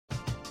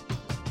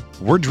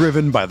We're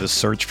driven by the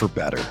search for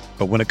better.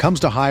 But when it comes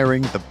to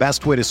hiring, the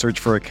best way to search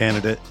for a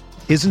candidate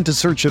isn't to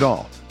search at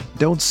all.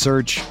 Don't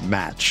search,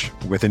 match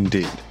with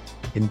Indeed.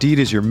 Indeed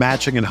is your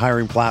matching and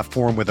hiring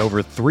platform with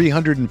over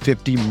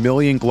 350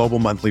 million global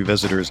monthly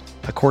visitors,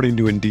 according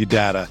to Indeed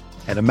data,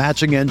 and a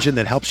matching engine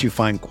that helps you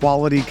find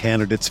quality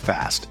candidates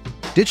fast.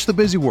 Ditch the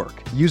busy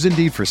work. Use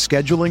Indeed for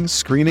scheduling,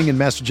 screening, and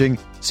messaging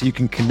so you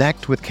can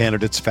connect with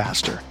candidates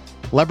faster.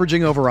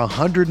 Leveraging over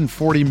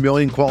 140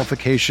 million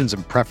qualifications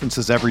and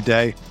preferences every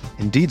day,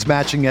 Indeed's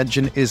matching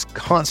engine is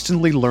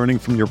constantly learning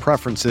from your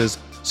preferences,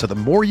 so the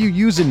more you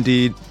use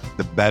Indeed,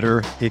 the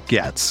better it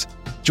gets.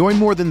 Join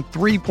more than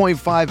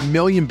 3.5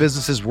 million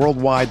businesses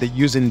worldwide that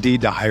use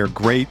Indeed to hire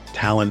great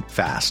talent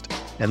fast.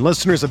 And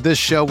listeners of this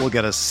show will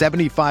get a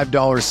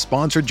 $75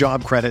 sponsored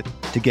job credit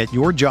to get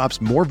your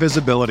jobs more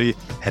visibility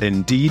at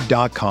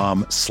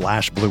Indeed.com/Blue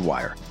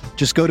Wire.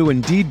 Just go to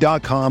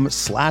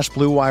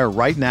Indeed.com/Blue Wire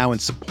right now and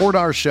support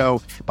our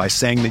show by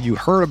saying that you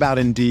heard about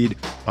Indeed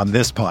on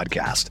this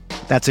podcast.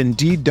 That's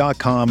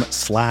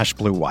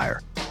Indeed.com/Blue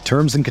Wire.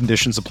 Terms and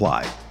conditions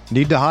apply.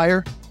 Need to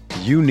hire?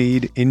 You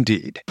need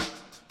Indeed.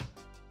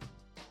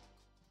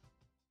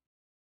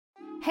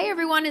 Hey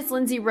everyone, it's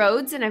Lindsay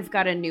Rhodes, and I've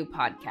got a new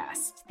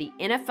podcast, the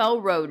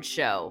NFL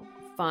Roadshow.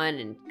 Fun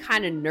and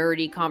kind of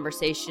nerdy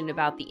conversation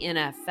about the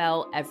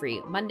NFL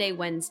every Monday,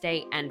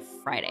 Wednesday, and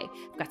Friday.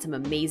 I've got some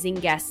amazing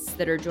guests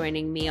that are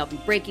joining me. I'll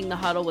be breaking the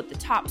huddle with the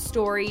top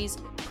stories,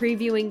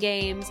 previewing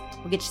games.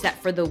 We'll get you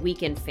set for the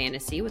weekend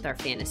fantasy with our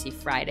Fantasy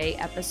Friday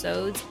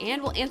episodes,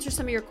 and we'll answer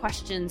some of your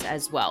questions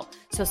as well.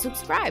 So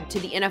subscribe to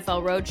the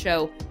NFL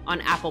Roadshow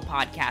on Apple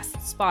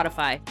Podcasts,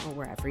 Spotify, or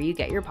wherever you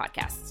get your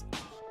podcasts.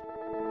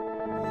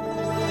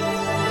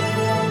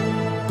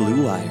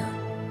 Blue Wire.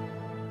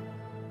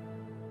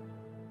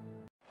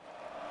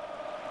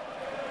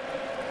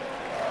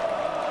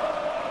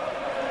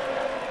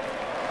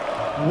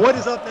 What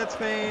is up, Nets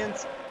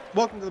fans?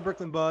 Welcome to the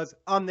Brooklyn Buzz.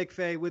 I'm Nick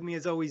Fay. With me,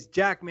 as always,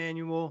 Jack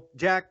Manuel.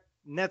 Jack,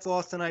 Nets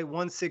lost tonight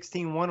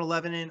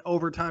 116-111 in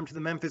overtime to the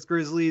Memphis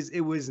Grizzlies.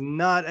 It was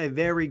not a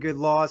very good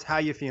loss. How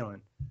you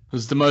feeling? It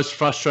was the most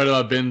frustrated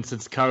I've been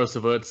since Karis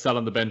LeVert sat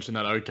on the bench in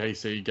that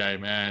OKC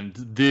game, and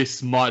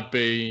this might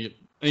be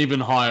even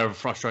higher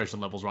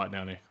frustration levels right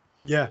now, Nick.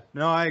 Yeah,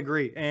 no, I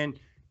agree. And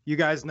you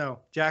guys know,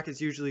 Jack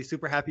is usually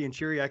super happy and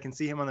cheery. I can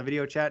see him on the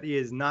video chat. He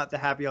is not the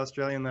happy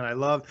Australian that I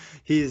love.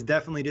 He is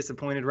definitely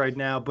disappointed right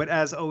now. But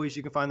as always,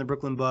 you can find the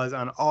Brooklyn Buzz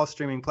on all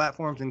streaming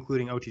platforms,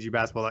 including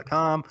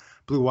OTGBasketball.com,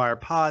 Blue Wire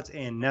Pods,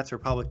 and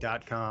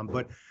NetsRepublic.com.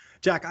 But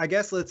Jack, I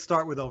guess let's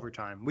start with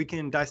overtime. We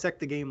can dissect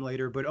the game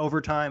later, but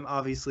overtime,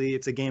 obviously,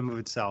 it's a game of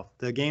itself.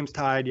 The game's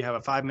tied. You have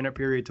a 5-minute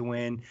period to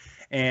win.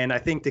 And I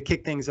think to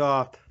kick things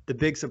off, the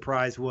big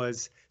surprise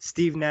was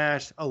Steve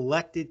Nash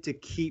elected to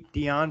keep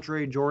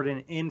DeAndre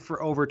Jordan in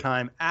for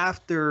overtime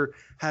after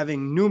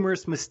having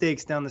numerous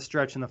mistakes down the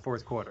stretch in the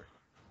fourth quarter.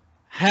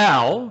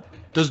 How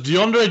does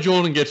DeAndre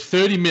Jordan get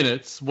 30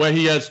 minutes where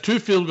he has 2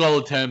 field goal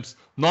attempts,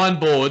 9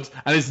 boards,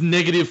 and is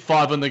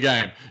 -5 in the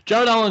game?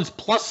 Jared Allen's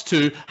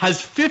 +2,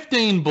 has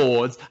 15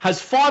 boards,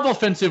 has 5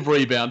 offensive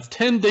rebounds,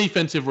 10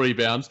 defensive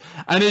rebounds,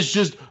 and is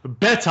just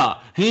better.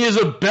 He is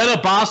a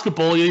better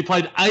basketballer. He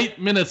played 8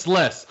 minutes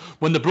less.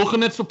 When the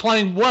Brooklyn Nets were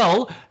playing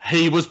well,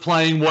 he was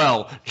playing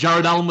well.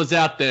 Jared Allen was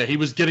out there. He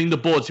was getting the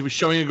boards. He was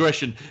showing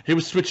aggression. He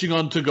was switching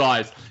on to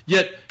guys.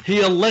 Yet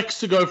he elects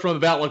to go from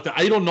about like the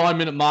 8 or 9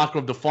 minute marker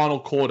of the final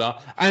quarter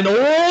and all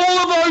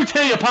of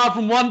OT, apart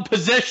from one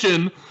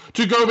possession,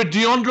 to go with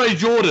DeAndre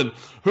Jordan,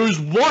 whose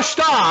washed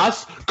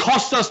ass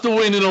cost us the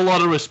win in a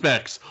lot of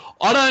respects.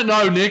 I don't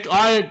know, Nick.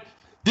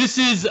 This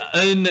is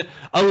an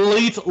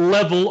elite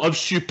level of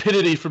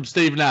stupidity from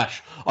Steve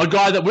Nash, a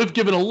guy that we've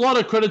given a lot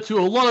of credit to,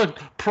 a lot of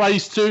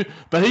praise to,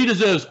 but he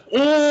deserves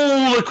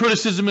all the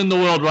criticism in the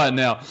world right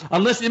now.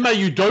 Unless Ime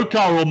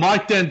Udoka or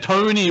Mike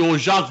D'Antoni or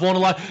Jacques Vaughn are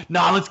like,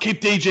 nah, let's keep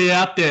DJ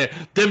out there.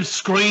 Them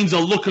screens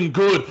are looking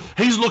good.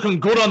 He's looking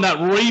good on that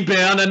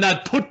rebound and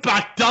that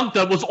putback dunk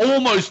that was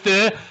almost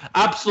there.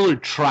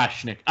 Absolute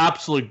trash, Nick.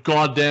 Absolute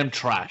goddamn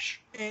trash.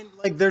 And,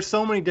 like, there's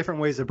so many different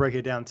ways to break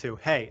it down, too.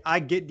 Hey, I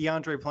get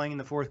DeAndre playing in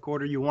the fourth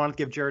quarter. You want to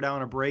give Jared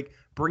Allen a break.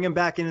 Bring him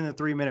back in the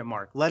 3-minute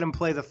mark. Let him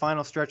play the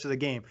final stretch of the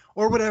game.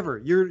 Or whatever.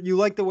 You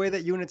like the way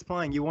that unit's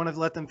playing. You want to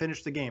let them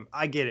finish the game.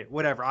 I get it.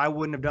 Whatever. I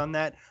wouldn't have done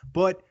that.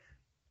 But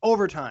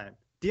overtime.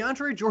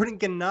 DeAndre Jordan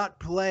cannot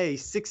play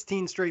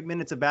 16 straight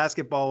minutes of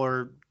basketball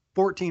or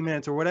 14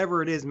 minutes or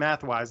whatever it is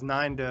math-wise,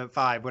 9 to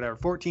 5, whatever,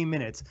 14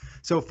 minutes.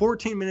 So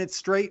 14 minutes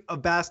straight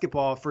of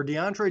basketball for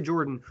DeAndre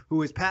Jordan,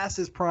 who is past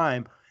his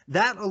prime.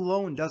 That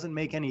alone doesn't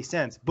make any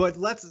sense. But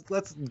let's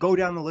go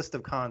down the list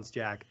of cons,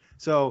 Jack.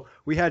 So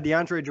we had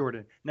DeAndre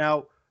Jordan.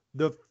 Now,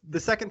 the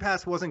second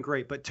pass wasn't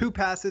great, but 2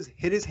 passes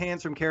hit his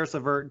hands from Karis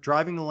LeVert,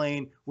 driving the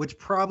lane, which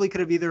probably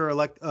could have either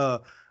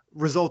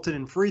resulted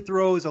in free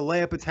throws, a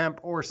layup attempt,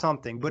 or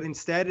something. But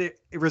instead, it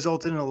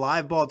resulted in a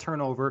live ball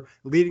turnover,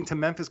 leading to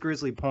Memphis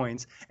Grizzlies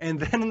points. And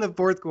then in the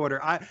fourth quarter,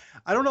 I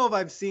don't know if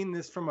I've seen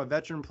this from a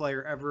veteran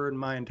player ever in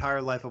my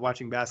entire life of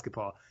watching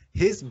basketball.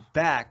 His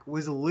back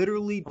was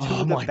literally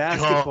to the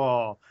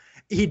basketball.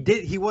 God. He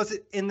did. He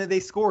wasn't in the. They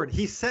scored.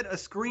 He set a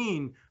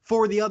screen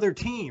for the other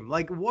team.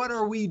 Like, what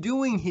are we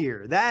doing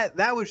here?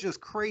 That was just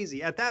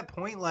crazy. At that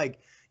point, like,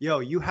 yo,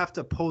 you have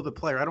to pull the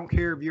player. I don't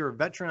care if you're a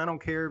veteran. I don't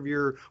care if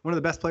you're one of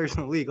the best players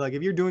in the league. Like,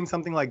 if you're doing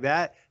something like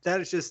that, that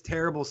is just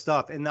terrible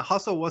stuff. And the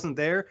hustle wasn't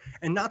there.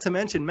 And not to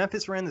mention,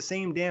 Memphis ran the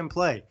same damn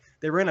play.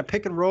 They ran a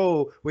pick and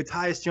roll with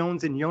Tyus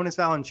Jones and Jonas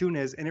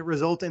Valanciunas, and it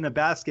resulted in a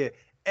basket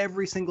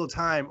every single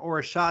time, or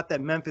a shot that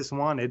Memphis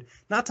wanted.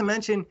 Not to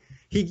mention,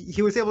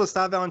 he was able to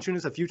stop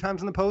Valanciunas a few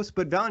times in the post,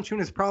 but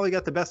Valanciunas probably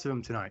got the best of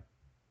him tonight.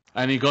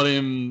 And he got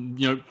him,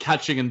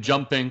 catching and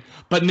jumping.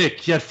 But Nick,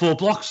 he had 4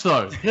 blocks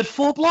though. He had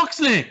 4 blocks,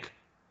 Nick.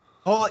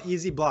 All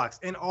easy blocks.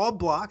 And all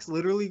blocks,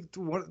 literally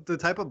the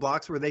type of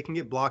blocks where they can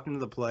get blocked into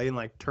the play and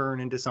like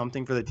turn into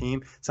something for the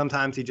team.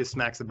 Sometimes he just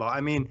smacks the ball.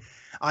 I mean,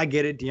 I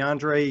get it.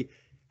 DeAndre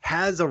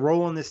has a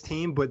role on this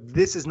team, but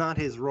this is not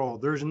his role.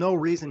 There's no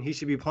reason he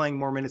should be playing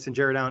more minutes than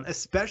Jarrett Allen,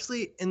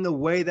 especially in the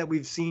way that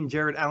we've seen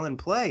Jarrett Allen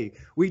play.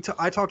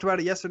 I talked about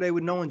it yesterday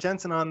with Nolan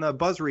Jensen on the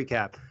Buzz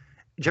recap.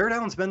 Jarrett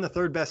Allen's been the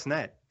third best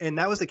net, and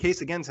that was the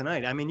case again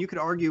tonight. I mean, you could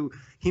argue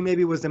he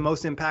maybe was the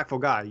most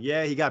impactful guy.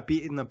 Yeah, he got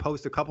beat in the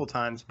post a couple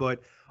times,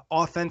 but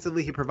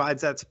offensively, he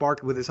provides that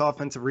spark with his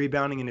offensive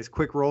rebounding and his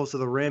quick rolls to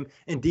the rim.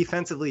 And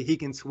defensively, he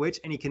can switch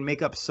and he can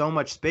make up so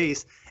much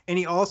space. And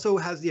he also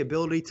has the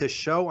ability to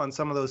show on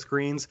some of those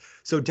screens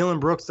so Dillon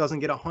Brooks doesn't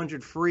get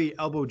 100 free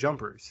elbow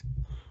jumpers.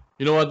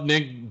 You know what,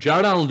 Nick?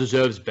 Jarrett Allen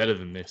deserves better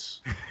than this.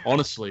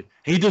 Honestly,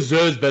 he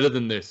deserves better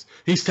than this.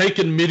 He's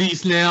taken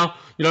middies now.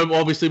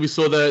 Obviously we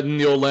saw that in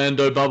the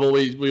Orlando bubble.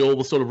 We all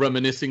were sort of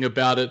reminiscing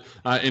about it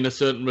in a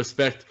certain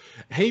respect.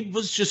 He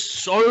was just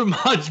so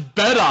much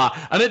better,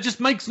 and it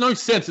just makes no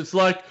sense. It's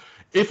like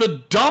if a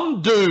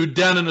dumb dude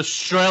down in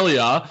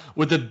Australia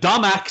with a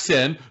dumb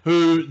accent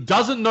who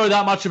doesn't know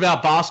that much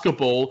about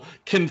basketball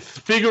can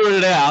figure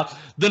it out,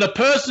 then a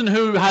person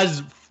who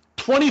has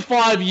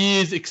 25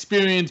 years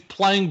experience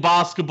playing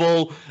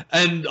basketball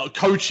and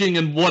coaching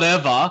and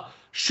whatever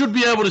should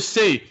be able to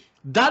see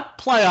that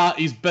player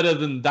is better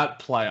than that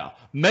player.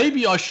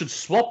 Maybe I should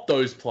swap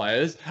those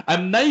players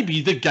and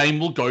maybe the game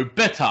will go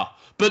better.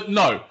 But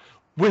no,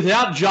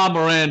 without Ja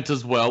Morant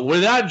as well,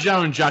 without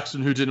Jaren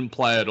Jackson, who didn't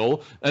play at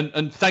all,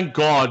 and thank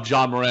God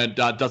Ja Morant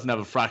doesn't have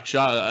a fracture,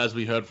 as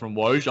we heard from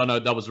Woj. I know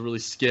that was a really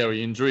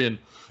scary injury, and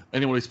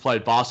anyone who's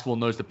played basketball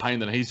knows the pain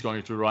that he's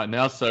going through right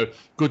now. So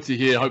good to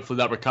hear. Hopefully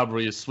that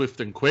recovery is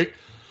swift and quick.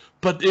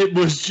 But it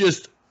was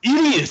just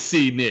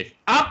idiocy, Nick.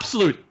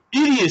 Absolute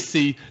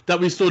idiocy that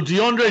we saw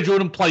DeAndre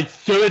Jordan play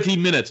 30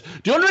 minutes.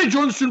 DeAndre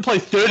Jordan shouldn't play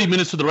 30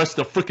 minutes for the rest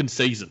of the freaking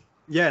season.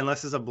 Yeah,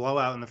 unless it's a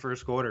blowout in the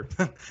first quarter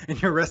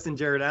and you're resting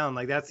Jarrett Allen.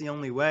 Like, that's the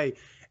only way.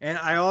 And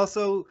I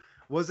also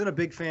wasn't a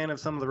big fan of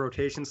some of the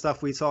rotation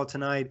stuff we saw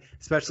tonight,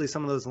 especially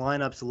some of those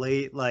lineups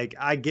late. Like,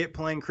 I get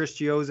playing Chris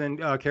Chiozza and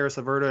Karis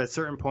LeVert at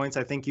certain points.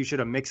 I think you should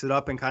have mixed it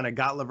up and kind of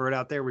got LeVert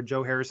out there with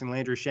Joe Harris and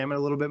Landry Shamet a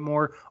little bit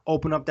more,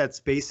 open up that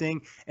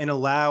spacing and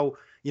allow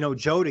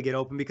Joe to get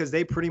open, because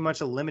they pretty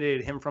much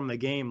eliminated him from the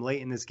game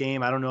late in this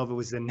game. I don't know if it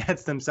was the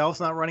Nets themselves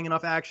not running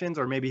enough actions,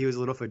 or maybe he was a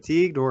little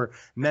fatigued, or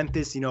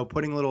Memphis,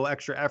 putting a little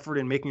extra effort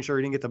and making sure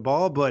he didn't get the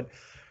ball. But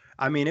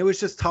I mean, it was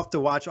just tough to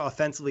watch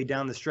offensively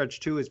down the stretch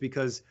too, is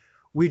because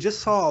we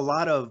just saw a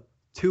lot of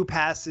 2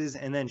 passes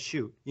and then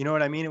shoot. You know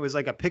what I mean? It was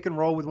like a pick and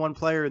roll with one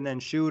player and then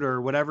shoot,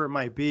 or whatever it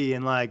might be.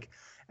 And like,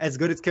 as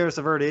good as Karis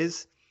LeVert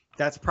is,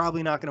 that's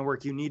probably not going to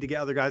work. You need to get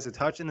other guys to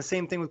touch. And the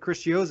same thing with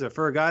Chris Chiozza.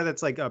 For a guy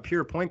that's like a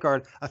pure point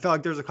guard, I felt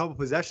like there's a couple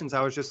possessions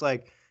I was just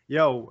like,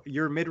 yo,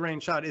 your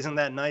mid-range shot isn't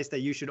that nice that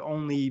you should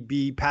only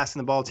be passing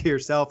the ball to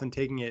yourself and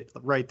taking it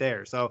right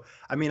there. So,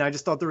 I mean, I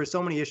just thought there were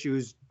so many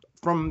issues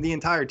from the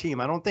entire team.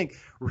 I'm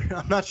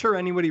not sure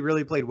anybody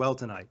really played well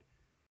tonight.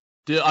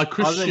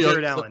 Other than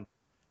Jarrett Allen.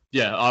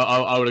 Yeah,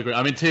 I would agree.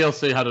 I mean,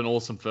 TLC had an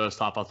awesome first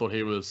half. I thought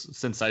he was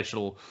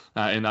sensational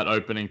in that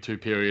opening 2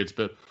 periods.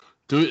 But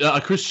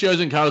are Chris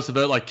Chiozza and Karis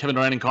LeVert like Kevin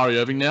Durant and Kyrie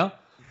Irving now?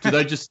 Do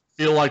they just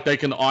feel like they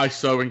can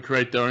ISO and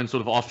create their own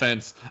sort of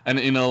offense and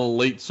in an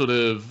elite sort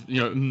of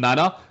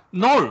manner?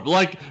 No,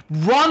 like,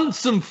 run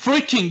some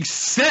freaking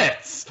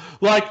sets.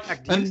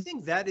 Like, do you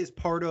think that is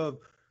part of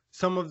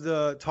some of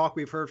the talk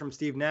we've heard from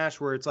Steve Nash,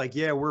 where it's like,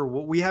 yeah,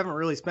 we haven't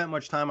really spent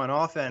much time on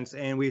offense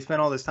and we've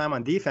spent all this time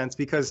on defense?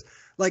 Because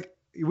like,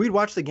 we'd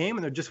watch the game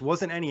and there just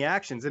wasn't any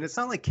actions. And it's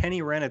not like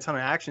Kenny ran a ton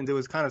of actions. It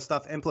was kind of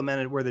stuff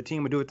implemented where the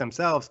team would do it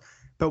themselves,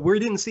 but we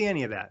didn't see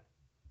any of that.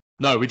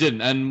 No, we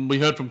didn't. And we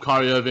heard from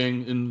Kyrie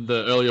Irving in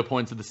the earlier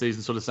points of the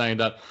season sort of saying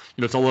that,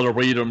 it's a lot of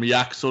read and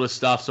react sort of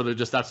stuff, sort of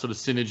just that sort of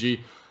synergy.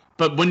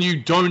 But when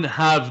you don't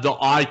have the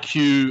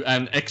IQ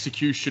and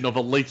execution of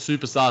elite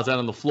superstars out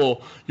on the floor,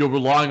 you're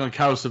relying on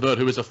Karis LeVert,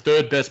 who is a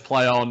 3rd best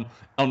player on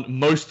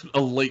most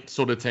elite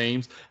sort of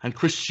teams, and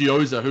Chris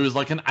Chiozza, who is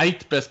like an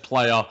 8th best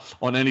player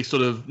on any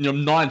sort of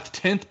 9th,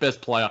 10th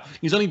best player.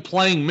 He's only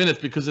playing minutes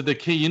because of the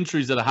key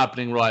injuries that are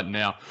happening right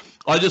now.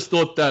 I just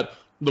thought that,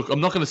 look,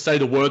 I'm not going to say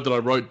the word that I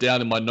wrote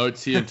down in my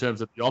notes here in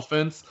terms of the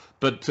offense,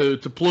 but to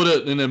put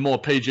it in a more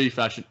PG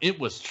fashion, it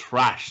was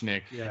trash,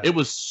 Nick. Yeah. It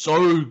was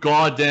so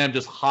goddamn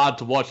just hard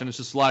to watch, and it's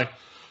just like,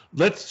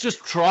 let's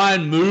just try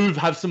and move,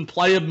 have some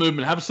player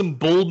movement, have some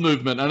ball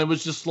movement. And it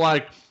was just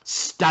like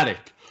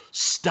static.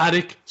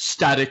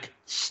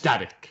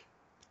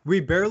 We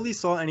barely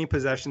saw any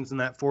possessions in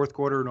that fourth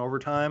quarter and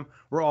overtime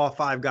where all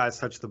 5 guys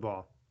touched the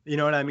ball. You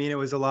know what I mean? It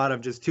was a lot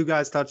of just 2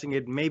 guys touching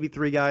it, maybe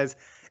 3 guys.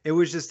 It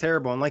was just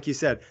terrible. And like you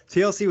said,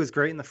 TLC was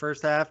great in the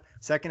first half.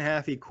 Second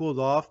half, he cooled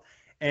off.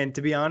 And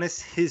to be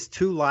honest, his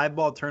 2 live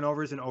ball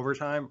turnovers in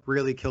overtime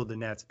really killed the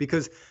Nets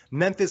because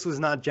Memphis was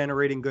not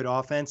generating good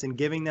offense, and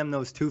giving them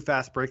those 2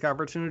 fast break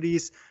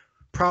opportunities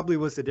probably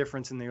was the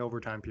difference in the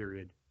overtime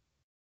period.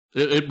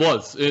 It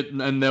was.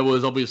 And there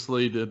was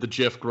obviously the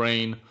Jeff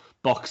Green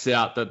box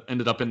out that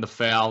ended up in the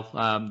foul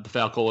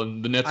call,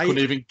 and the Nets couldn't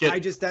even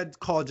get. That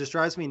call just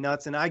drives me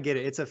nuts, and I get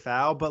it. It's a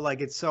foul, but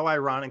like it's so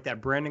ironic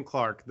that Brandon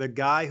Clark, the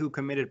guy who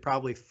committed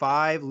probably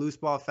 5 loose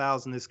ball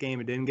fouls in this game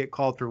and didn't get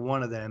called for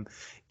one of them,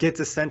 gets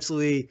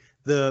essentially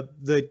the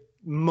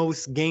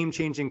most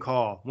game-changing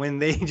call when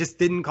they just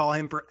didn't call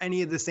him for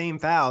any of the same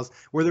fouls,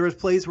 where there was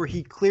plays where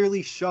he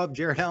clearly shoved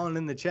Jared Allen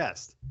in the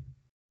chest.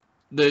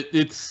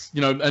 It's,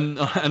 and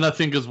I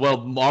think as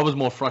well, I was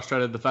more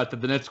frustrated at the fact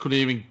that the Nets couldn't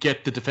even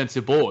get the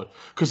defensive board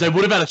because they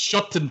would have had a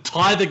shot to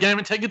tie the game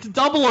and take it to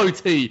double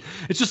OT.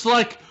 It's just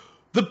like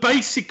the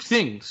basic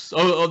things,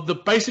 or the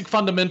basic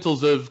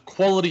fundamentals of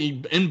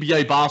quality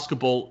NBA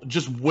basketball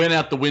just went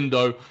out the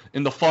window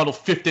in the final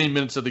 15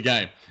 minutes of the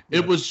game.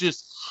 It was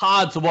just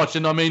hard to watch.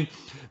 And I mean,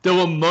 there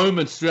were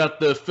moments throughout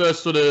the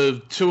first sort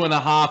of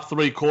 2.5,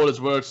 3 quarters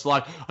where it's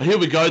like, oh, here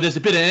we go. There's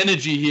a bit of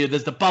energy here.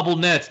 There's the bubble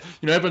nets.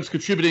 Everyone's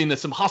contributing. There's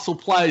some hustle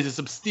plays. There's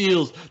some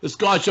steals. There's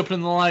guys jumping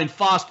in the lane,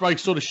 fast break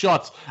sort of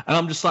shots. And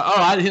I'm just like, all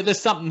right, there's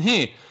something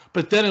here.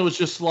 But then it was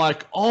just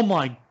like, oh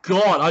my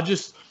God,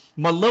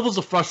 my levels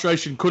of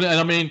frustration couldn't. And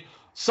I mean,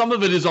 some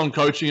of it is on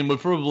coaching, and we've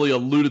probably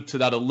alluded to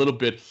that a little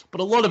bit, but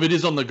a lot of it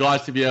is on the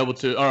guys to be able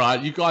to, all right,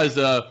 you guys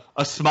are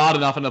smart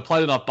enough and have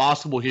played enough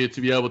basketball here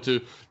to be able to,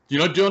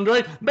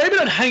 DeAndre, maybe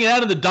don't hang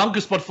out in the dunker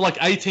spot for like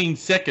 18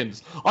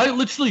 seconds. I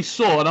literally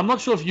saw, and I'm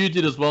not sure if you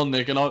did as well,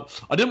 Nick, and I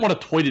didn't want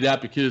to tweet it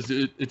out because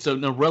it's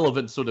an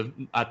irrelevant sort of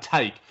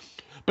take.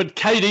 But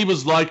KD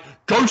was like,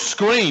 go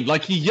screen.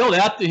 Like, he yelled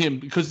out to him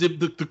because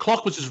the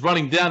clock was just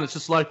running down. It's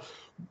just like,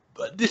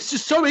 it's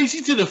just so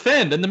easy to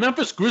defend. And the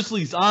Memphis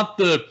Grizzlies aren't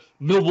the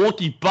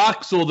Milwaukee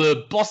Bucks or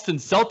the Boston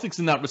Celtics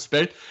in that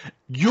respect.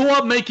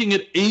 You're making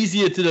it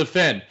easier to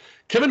defend.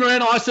 Kevin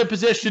Durant ISO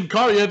possession,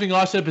 Kyrie Irving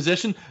ISO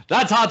possession,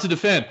 that's hard to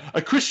defend.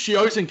 A Chris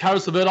Chiozza and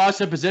Caris LeVert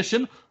ISO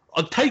possession,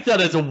 I'd take that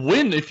as a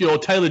win if you're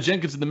Taylor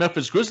Jenkins and the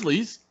Memphis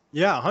Grizzlies.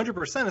 Yeah,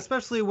 100%,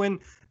 especially when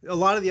a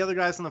lot of the other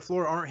guys on the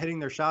floor aren't hitting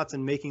their shots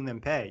and making them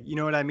pay. You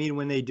know what I mean?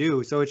 When they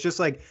do. So it's just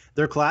like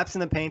they're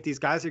collapsing the paint. These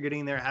guys are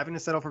getting there, having to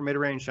settle for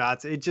mid-range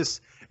shots. It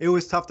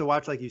was tough to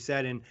watch, like you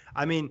said. And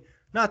I mean,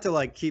 not to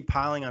like keep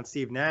piling on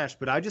Steve Nash,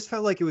 but I just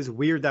felt like it was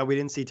weird that we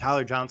didn't see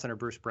Tyler Johnson or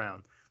Bruce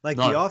Brown. Like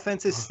the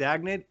offense is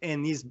stagnant,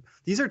 and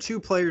these are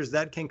 2 players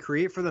that can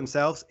create for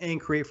themselves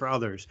and create for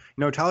others.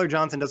 Tyler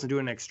Johnson doesn't do it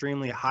at an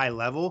extremely high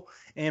level,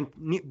 and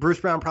Bruce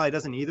Brown probably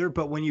doesn't either.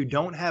 But when you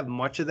don't have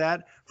much of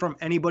that from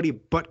anybody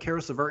but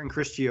Caris LeVert and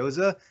Chris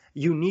Chiozza,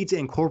 you need to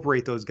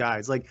incorporate those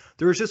guys. Like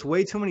there's just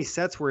way too many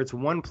sets where it's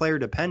one player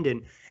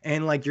dependent,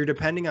 and like you're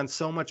depending on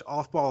so much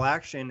off-ball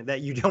action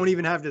that you don't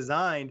even have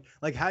designed.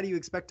 Like how do you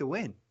expect to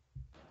win?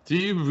 Do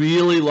you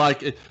really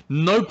like it?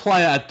 No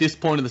player at this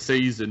point of the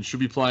season should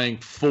be playing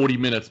 40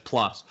 minutes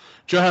plus.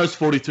 Joe Harris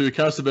 42,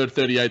 Caris LeVert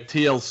 38,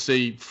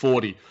 TLC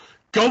 40.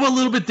 Go a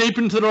little bit deep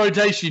into the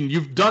rotation.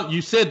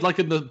 You said like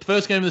in the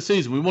first game of the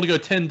season, we want to go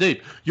 10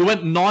 deep. You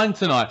went 9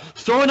 tonight.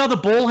 Throw another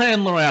ball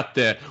handler out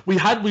there. We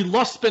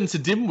lost Spencer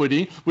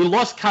Dinwiddie. We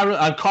lost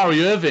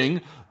Kyrie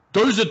Irving.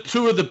 Those are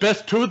two of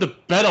the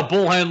better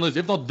ball handlers,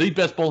 if not the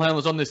best ball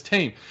handlers on this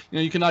team.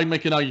 You can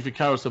make an argument for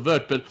Caris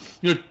LeVert, but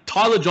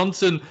Tyler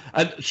Johnson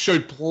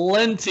showed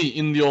plenty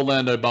in the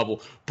Orlando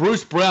bubble.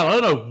 Bruce Brown, I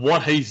don't know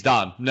what he's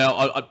done.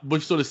 Now,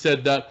 we've sort of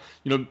said that,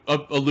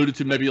 alluded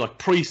to maybe like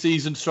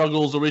preseason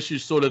struggles or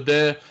issues sort of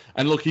there.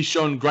 And look, he's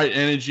shown great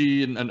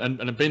energy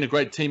and been a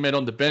great teammate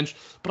on the bench.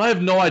 But I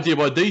have no idea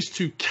why these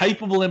 2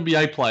 capable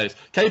NBA players,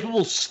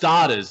 capable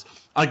starters,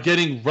 are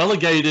getting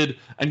relegated,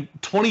 and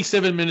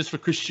 27 minutes for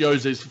Chris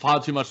Chiozza is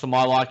far too much for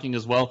my liking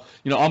as well.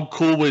 I'm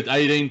cool with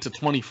 18 to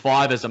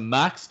 25 as a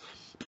max,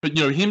 but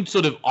him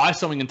sort of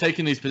isoing and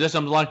taking these possessions,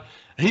 I'm like,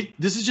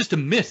 this is just a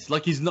miss.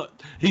 Like he's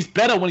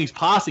better when he's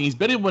passing. He's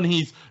better when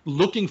he's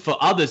looking for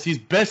others. His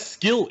best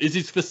skill is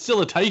his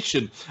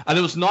facilitation. And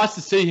it was nice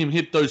to see him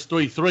hit those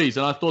 3 threes.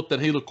 And I thought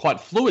that he looked quite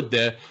fluid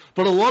there.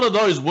 But a lot of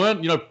those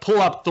weren't,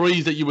 pull-up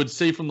threes that you would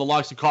see from the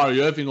likes of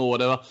Kyrie Irving or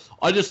whatever.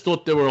 I just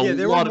thought there were a lot of... Yeah,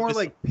 they were more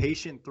like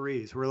patient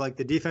threes where like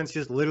the defense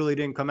just literally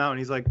didn't come out and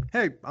he's like,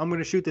 hey, I'm going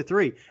to shoot the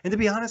 3. And to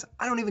be honest,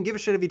 I don't even give a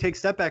shit if he takes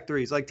step-back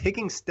threes. Like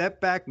taking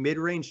step-back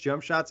mid-range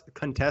jump shots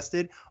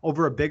contested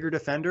over a bigger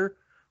defender,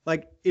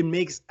 like it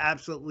makes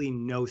absolutely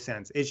no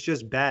sense. It's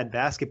just bad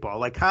basketball.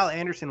 Like Kyle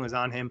Anderson was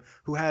on him,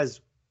 who has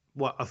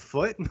a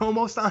foot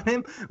almost on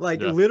him,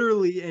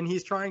 literally, and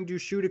he's trying to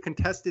shoot a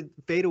contested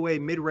fadeaway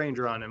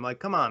mid-ranger on him. Like,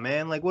 come on,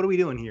 man. Like, what are we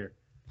doing here?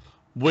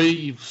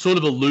 we sort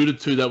of alluded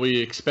to that we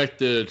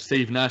expected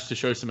Steve Nash to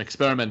show some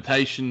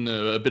experimentation,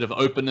 a bit of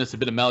openness, a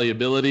bit of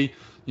malleability.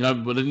 We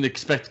didn't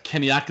expect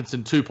Kenny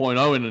Atkinson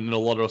 2.0 in a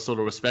lot of sort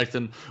of respect,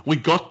 and we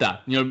got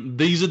that.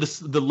 These are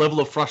the level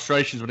of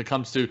frustrations when it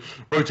comes to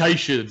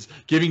rotations,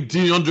 giving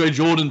DeAndre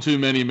Jordan too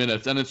many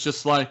minutes, and it's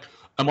just like,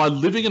 am I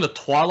living in a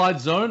twilight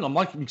zone? I'm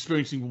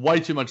experiencing way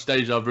too much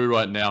deja vu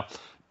right now.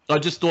 I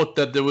just thought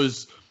that it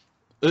was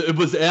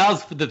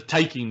ours for the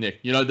taking,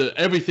 Nick.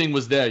 Everything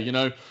was there.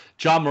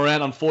 Ja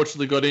Morant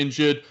unfortunately got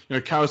injured.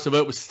 Caris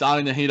LeVert was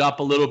starting to heat up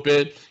a little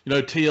bit.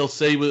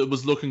 TLC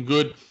was looking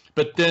good.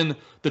 But then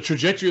the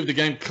trajectory of the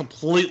game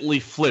completely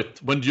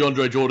flipped when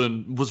DeAndre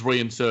Jordan was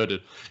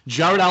reinserted.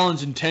 Jared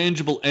Allen's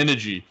intangible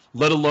energy,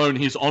 let alone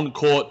his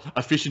on-court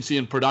efficiency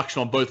and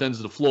production on both ends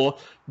of the floor,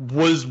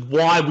 was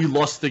why we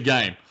lost the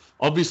game.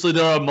 Obviously,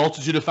 there are a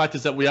multitude of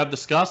factors that we have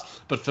discussed,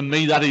 but for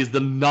me, that is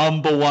the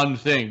number one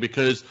thing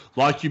because,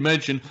 like you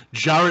mentioned,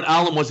 Jared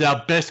Allen was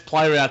our best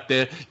player out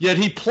there, yet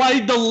he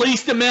played the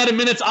least amount of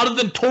minutes other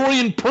than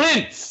Taurean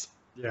Prince.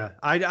 Yeah,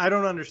 I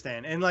don't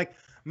understand. And,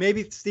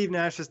 maybe Steve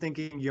Nash is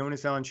thinking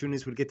Jonas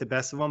Valanciunas would get the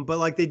best of him,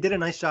 but, they did a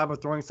nice job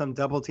of throwing some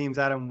double teams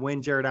at him when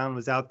Jared Allen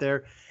was out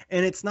there.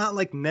 And it's not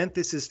like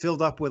Memphis is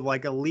filled up with,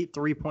 elite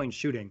three-point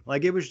shooting.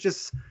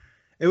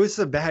 It was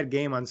a bad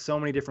game on so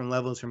many different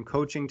levels, from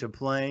coaching to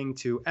playing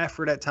to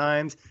effort at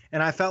times.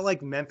 And I felt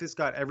like Memphis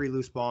got every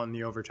loose ball in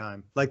the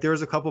overtime. There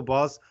was a couple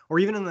balls, or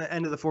even in the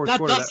end of the fourth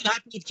quarter. That doesn't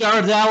happen if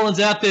Jared Allen's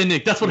out there,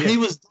 Nick. That's what he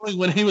was doing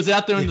when he was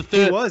out there in the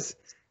third. He was.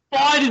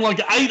 Fighting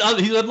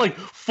he had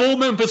 4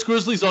 Memphis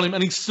Grizzlies on him,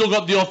 and he still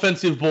got the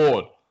offensive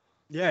board.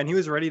 Yeah, and he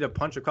was ready to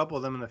punch a couple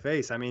of them in the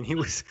face. I mean, he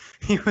was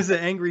an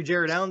angry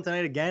Jared Allen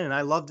tonight again, and I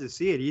love to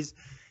see it.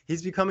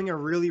 He's becoming a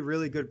really,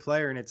 really good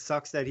player, and it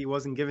sucks that he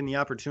wasn't given the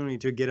opportunity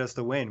to get us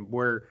the win,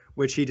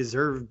 which he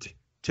deserved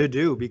to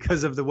do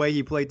because of the way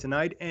he played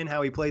tonight and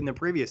how he played in the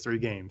previous 3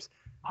 games.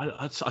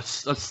 I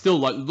still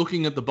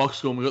looking at the box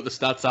score, and we got the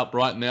stats up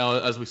right now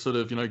as we sort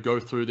of go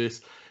through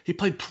this. He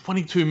played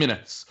 22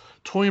 minutes.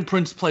 Taurean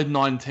Prince played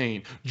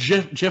 19.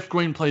 Jeff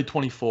Green played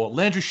 24.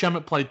 Landry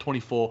Shamet played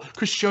 24.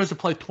 Chris Scherzer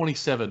played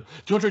 27.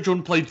 DeAndre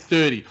Jordan played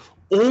 30.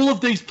 All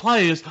of these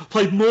players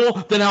played more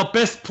than our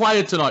best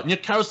player tonight. And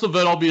yet Caris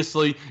LeVert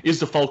obviously is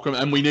the fulcrum,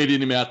 and we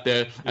needed him out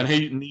there, and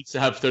he needs to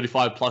have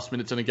 35-plus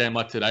minutes in a game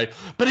like today.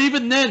 But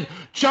even then,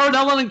 Jared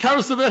Allen and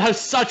Caris LeVert have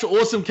such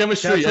awesome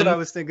chemistry. That's what I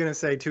was going to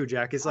say too,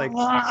 Jack. It's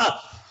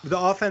the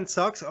offense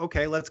sucks.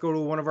 Okay, let's go to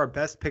one of our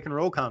best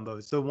pick-and-roll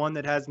combos, the one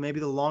that has maybe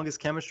the longest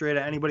chemistry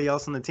to anybody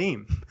else on the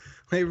team.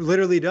 It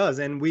literally does,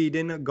 and we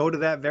didn't go to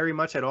that very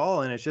much at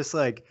all, and it's just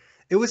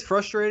it was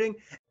frustrating.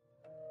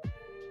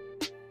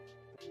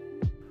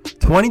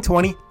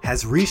 2020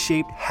 has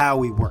reshaped how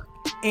we work,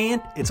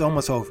 and it's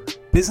almost over.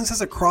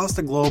 Businesses across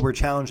the globe are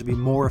challenged to be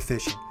more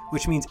efficient,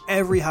 which means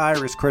every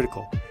hire is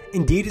critical.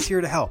 Indeed is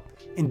here to help.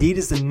 Indeed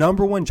is the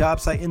 #1 job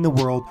site in the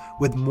world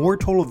with more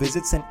total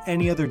visits than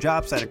any other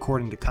job site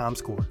according to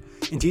ComScore.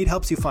 Indeed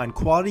helps you find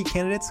quality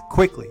candidates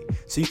quickly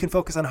so you can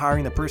focus on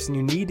hiring the person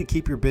you need to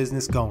keep your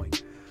business going.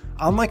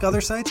 Unlike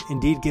other sites,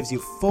 Indeed gives you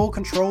full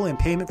control and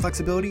payment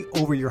flexibility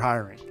over your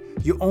hiring.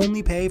 You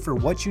only pay for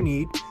what you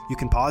need, you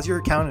can pause your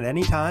account at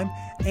any time,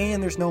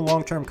 and there's no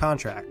long-term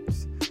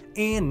contracts.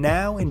 And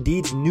now,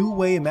 Indeed's new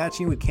way of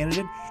matching you with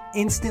candidate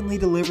instantly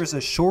delivers a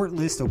short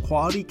list of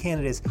quality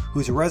candidates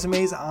whose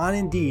resumes on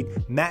Indeed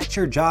match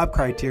your job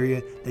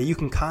criteria that you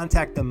can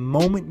contact the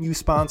moment you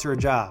sponsor a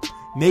job,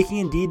 making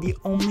Indeed the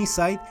only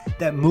site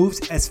that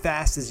moves as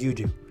fast as you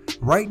do.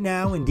 Right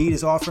now, Indeed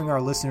is offering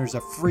our listeners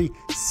a free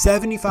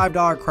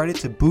 $75 credit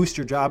to boost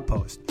your job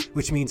post,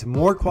 which means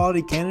more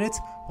quality candidates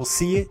will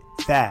see it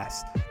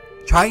fast.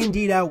 Try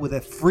Indeed out with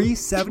a free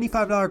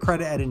 $75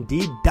 credit at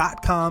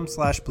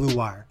Indeed.com/Blue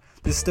Wire.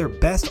 This is their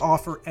best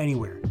offer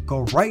anywhere.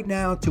 Go right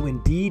now to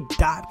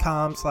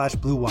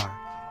Indeed.com/Blue Wire.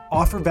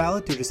 Offer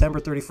valid through December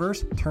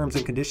 31st. Terms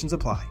and conditions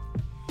apply.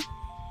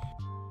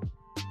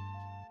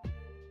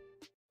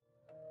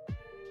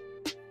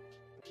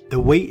 The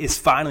wait is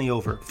finally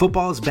over.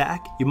 Football is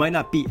back. You might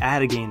not be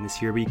at a game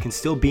this year, but you can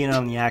still be in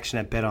on the action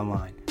at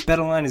BetOnline.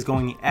 BetOnline is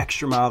going the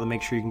extra mile to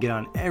make sure you can get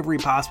on every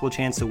possible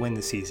chance to win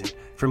this season.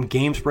 From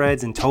game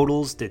spreads and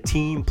totals to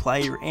team,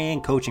 player,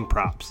 and coaching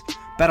props.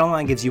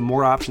 BetOnline gives you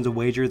more options to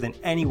wager than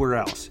anywhere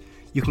else.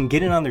 You can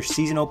get in on their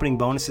season opening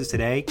bonuses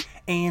today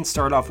and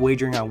start off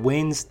wagering on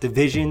wins,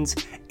 divisions,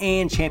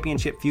 and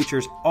championship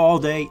futures all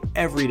day,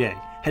 every day.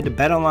 Head to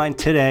BetOnline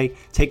today.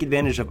 Take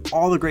advantage of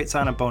all the great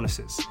sign-up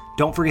bonuses.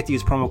 Don't forget to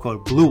use promo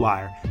code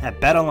BLUEWIRE at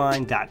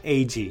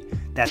betonline.ag.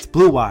 That's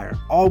BLUEWIRE,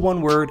 all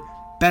one word.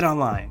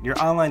 BetOnline, your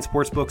online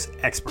sportsbooks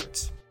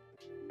experts.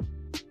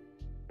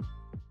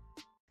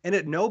 And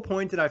at no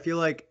point did I feel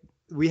like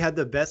we had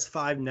the best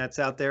 5 nets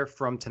out there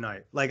from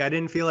tonight. I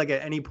didn't feel like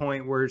at any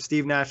point where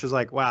Steve Nash was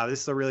like, wow,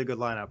 this is a really good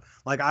lineup.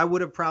 I would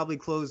have probably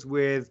closed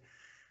with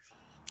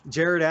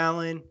Jared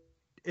Allen,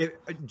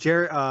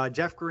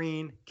 Jeff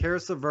Green,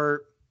 Caris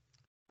LeVert,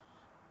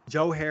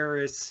 Joe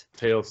Harris.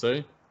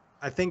 TLC?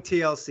 I think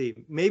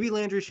TLC. Maybe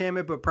Landry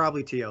Shamet, but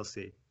probably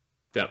TLC.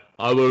 Yeah,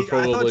 I would I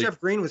probably. thought Jeff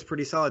Green was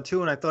pretty solid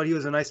too, and I thought he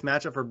was a nice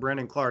matchup for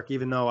Brandon Clark,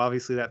 even though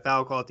obviously that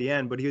foul call at the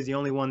end. But he was the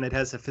only one that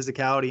has the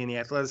physicality and the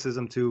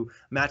athleticism to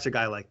match a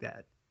guy like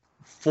that.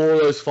 4 of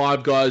those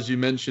 5 guys you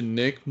mentioned,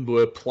 Nick,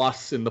 were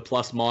plus in the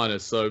plus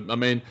minus. So I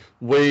mean,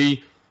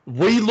 we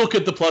look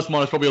at the plus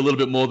minus probably a little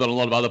bit more than a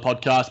lot of other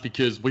podcasts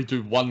because we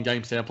do 1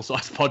 game sample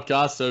size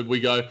podcast. So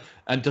we go,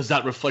 and does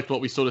that reflect what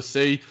we sort of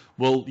see?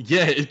 Well,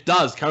 yeah, it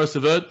does. Karis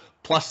LeVert,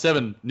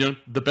 +7,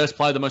 the best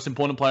player, the most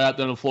important player out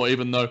there on the floor,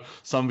 even though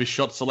some of his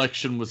shot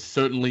selection was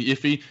certainly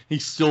iffy.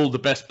 He's still the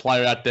best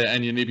player out there,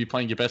 and you need to be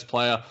playing your best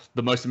player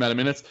the most amount of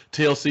minutes.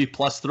 TLC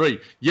 +3.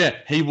 Yeah,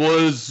 he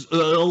was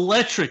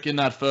electric in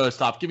that first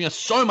half, giving us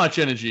so much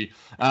energy,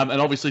 and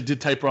obviously did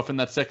taper off in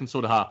that second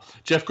sort of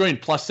half. Jeff Green,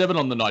 +7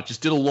 on the night,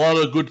 just did a lot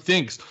of good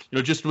things.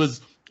 Just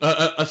was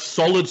a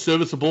solid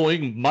serviceable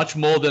wing, much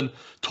more than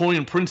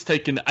Torian Prince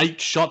taking 8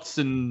 shots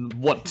in,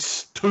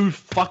 2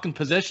 fucking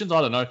possessions?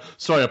 I don't know.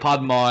 Sorry,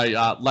 pardon my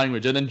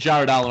language. And then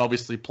Jared Allen,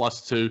 obviously,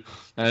 +2.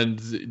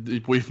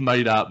 And we've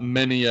made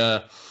many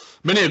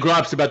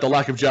gripes about the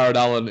lack of Jared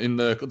Allen in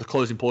the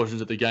closing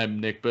portions of the game,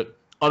 Nick. But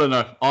I don't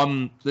know.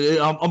 I'm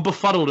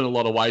befuddled in a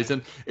lot of ways.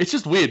 And it's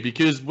just weird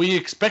because we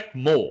expect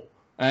more.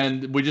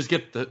 And we just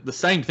get the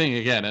same thing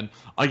again. And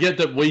I get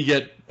that we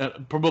get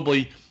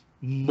probably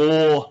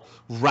more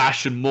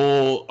rash and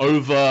more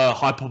over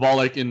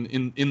hyperbolic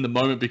in the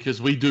moment because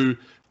we do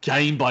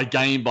game by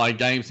game by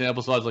game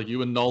sample size. Like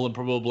you and Nolan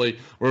probably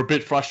were a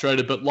bit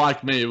frustrated, but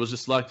like me, it was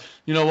just like,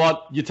 you know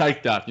what, you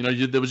take that.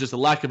 There was just a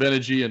lack of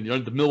energy,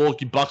 and the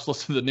Milwaukee Bucks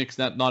lost to the Knicks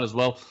that night as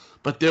well.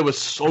 But there were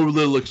so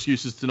little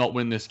excuses to not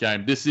win this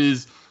game.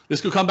 This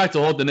could come back to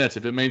haunt the Nets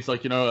if it means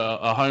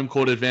a home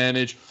court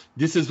advantage.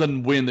 This is a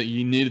win that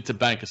you needed to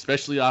bank,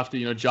 especially after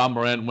Ja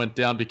Morant went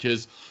down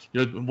because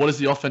what is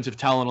the offensive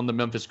talent on the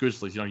Memphis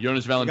Grizzlies?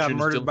 Jonas Valanciunas got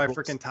murdered by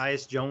freaking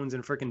Tyus Jones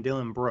and freaking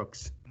Dylan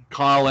Brooks.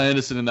 Kyle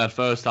Anderson in that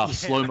first half,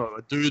 slow-mo,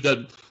 a dude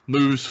that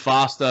moves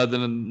faster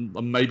than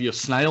maybe a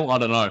snail. I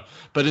don't know,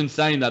 but in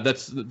saying that,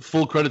 that's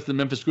full credit to the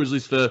Memphis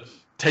Grizzlies for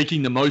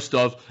taking the most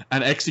of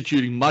and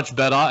executing much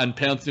better and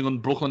pouncing on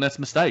Brooklyn Nets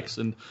mistakes.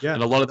 And a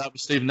lot of that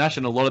was Steve Nash,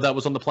 and a lot of that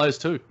was on the players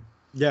too.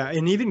 Yeah,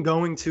 and even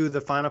going to the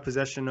final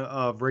possession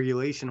of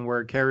regulation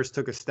where Karis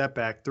took a step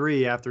back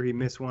 3 after he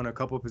missed one a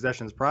couple of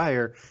possessions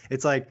prior,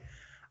 it's like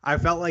I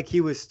felt like he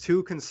was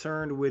too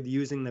concerned with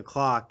using the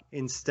clock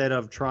instead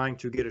of trying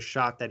to get a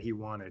shot that he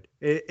wanted.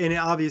 And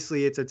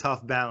obviously it's a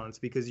tough balance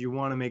because you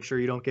want to make sure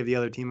you don't give the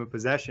other team a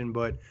possession,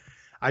 but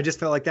I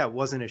just felt like that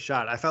wasn't a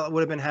shot. I felt I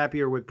would have been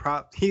happier with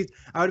I would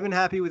have been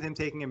happy with him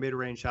taking a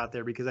mid-range shot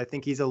there because I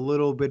think he's a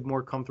little bit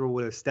more comfortable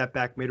with a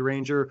step-back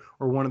mid-ranger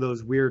or one of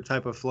those weird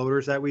type of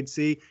floaters that we'd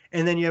see.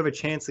 And then you have a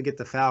chance to get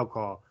the foul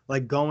call,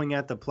 like going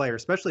at the player,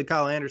 especially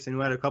Kyle Anderson, who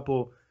had a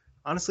couple,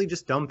 honestly,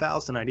 just dumb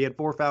fouls tonight. He had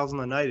 4 fouls on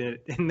the night,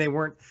 and they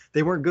weren't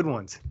good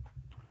ones.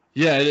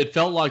 Yeah, it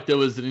felt like there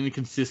was an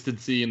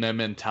inconsistency in their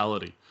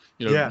mentality.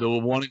 They were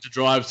wanting to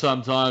drive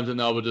sometimes, and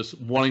they were just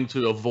wanting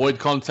to avoid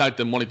contact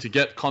and wanting to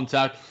get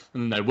contact,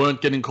 and then they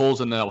weren't getting calls,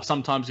 and they were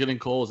sometimes getting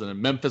calls, and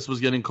then Memphis was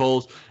getting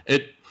calls.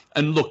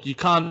 And look, you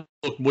can't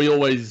look. We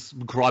always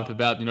gripe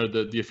about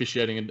the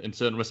officiating in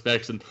certain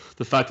respects, and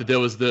the fact that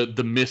there was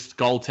the missed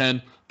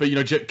goaltend. But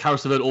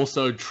Karis LeVert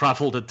also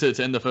travelled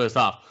to end the first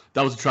half.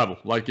 That was a travel,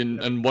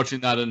 and watching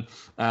that,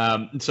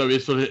 and so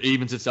it sort of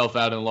evens itself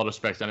out in a lot of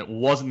respects. And it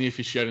wasn't the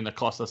officiating that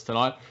cost us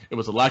tonight; it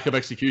was a lack of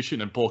execution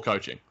and poor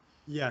coaching.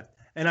 Yeah,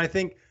 and I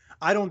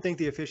don't think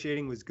the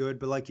officiating was good,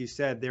 but like you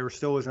said, there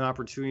still was an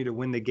opportunity to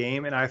win the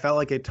game, and I felt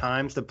like at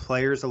times the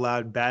players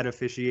allowed bad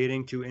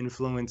officiating to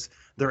influence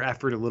their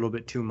effort a little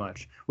bit too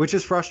much, which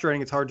is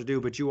frustrating. It's hard to do,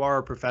 but you are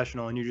a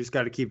professional, and you just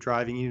got to keep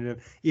driving,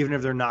 even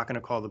if they're not going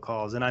to call the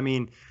calls. And I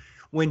mean,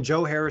 when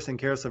Joe Harris and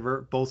Karis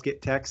LeVert both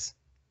get texts,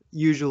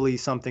 usually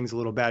something's a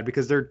little bad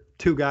because they're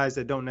 2 guys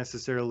that don't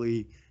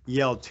necessarily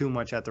yell too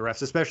much at the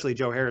refs, especially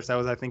Joe Harris. That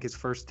was, I think, his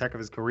first tech of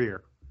his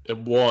career. It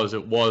was,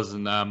 and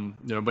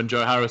when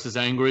Joe Harris is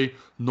angry,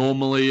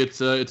 normally it's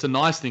a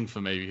nice thing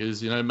for me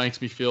because it makes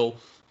me feel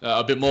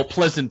a bit more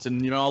pleasant,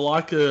 and I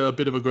like a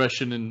bit of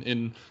aggression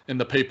in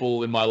the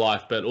people in my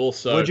life. But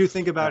also, what did you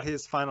think about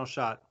his final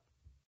shot?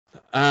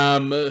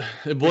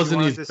 It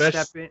wasn't his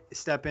best.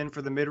 Step in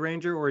for the mid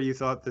ranger, or you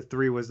thought the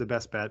 3 was the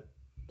best bet?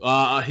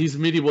 His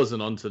midi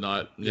wasn't on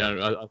tonight.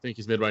 I think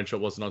his mid-range shot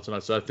wasn't on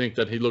tonight. So I think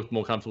that he looked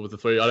more comfortable with the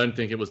 3. I don't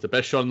think it was the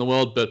best shot in the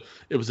world, but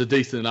it was a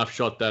decent enough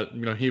shot that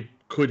he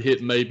could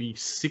hit maybe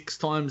 6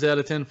 times out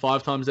of 10,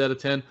 5 times out of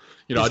 10.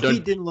 His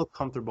feet didn't look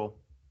comfortable.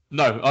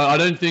 No, I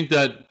don't think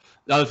that.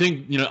 I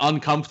think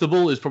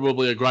uncomfortable is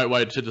probably a great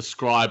way to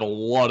describe a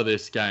lot of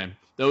this game.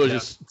 There was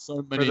just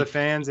so many for the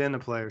fans and the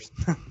players.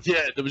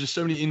 Yeah, there was just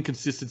so many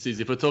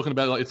inconsistencies. If we're talking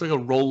about it's like a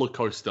roller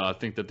coaster, I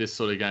think that this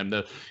sort of game,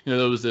 there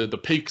was the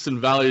peaks and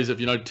valleys of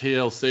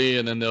TLC,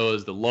 and then there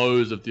was the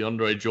lows of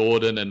DeAndre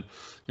Jordan,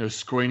 and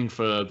screening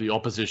for the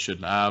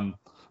opposition. I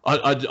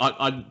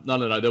don't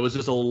know. There was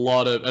just a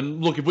lot of,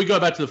 and look, if we go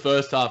back to the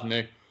first half,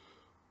 Nick,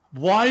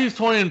 why is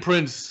Taurean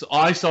Prince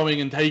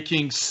ISOing and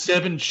taking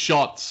 7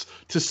 shots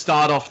to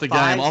start off the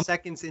game? 5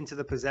 seconds into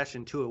the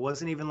possession, too. It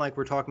wasn't even like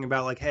we're talking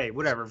about, like, hey,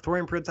 whatever. If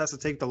Taurean Prince has to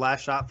take the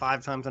last shot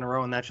 5 times in a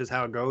row and that's just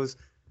how it goes,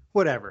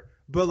 whatever.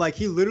 But, like,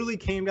 he literally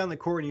came down the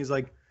court and he was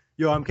like,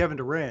 yo, I'm Kevin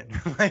Durant.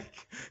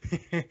 Like,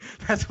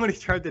 that's what he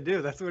tried to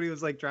do. That's what he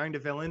was, like, trying to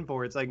fill in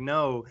for. It's like,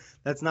 no,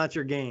 that's not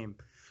your game.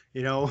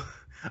 You know?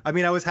 I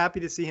mean, I was happy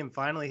to see him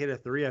finally hit a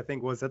 3. I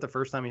think, was that the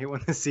first time he hit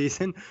one this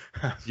season?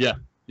 Yeah.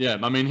 Yeah,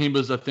 I mean, he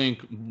was, I think,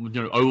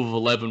 over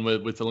 11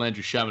 with the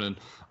Landry Shamet. And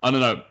I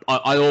don't know,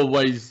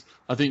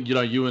 I think,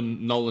 you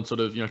and Nolan sort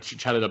of,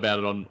 chatted about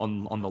it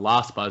on the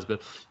last buzz,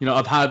 but,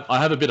 I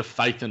have a bit of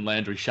faith in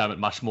Landry Shamet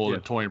much more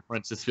than Taurean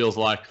Prince. This feels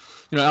like,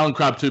 Alan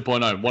Crabb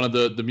 2.0, one of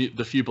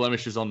the few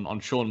blemishes on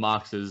Sean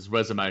Marks'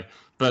 resume.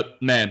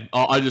 But, man,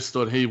 I just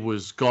thought he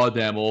was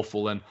goddamn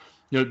awful. And,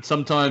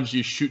 sometimes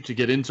you shoot to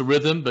get into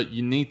rhythm, but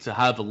you need to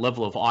have a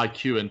level of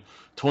IQ. And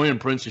Taurean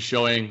Prince is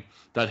showing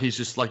that he's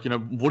just like,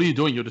 what are you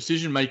doing? Your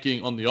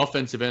decision-making on the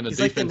offensive end and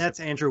defense. He's like the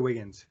Nets' Andrew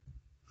Wiggins.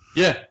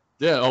 Yeah,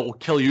 or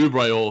Kelly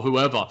Oubre or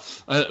whoever.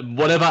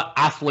 Whatever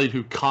athlete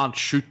who can't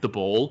shoot the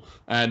ball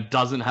and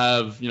doesn't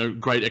have,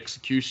 great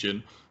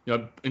execution,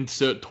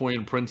 insert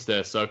Taurean Prince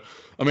there. So,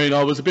 I mean,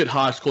 I was a bit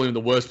harsh calling him the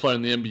worst player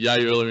in the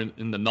NBA earlier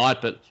in the night,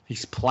 but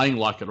he's playing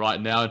like it right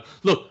now. And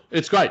look,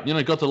 it's great.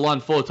 Got to the line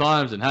 4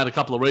 times and had a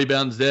couple of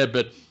rebounds there,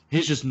 but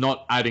he's just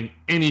not adding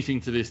anything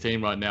to this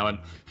team right now. And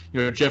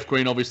Jeff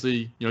Green,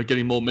 obviously,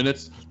 getting more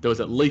minutes. There was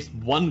at least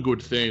one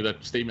good thing that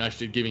Steve Nash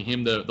did, giving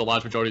him the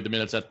large majority of the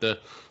minutes at the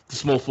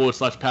small forward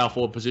 / power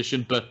forward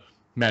position. But,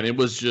 man, it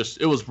was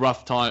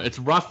rough time. It's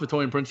rough for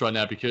Taurean Prince right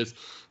now because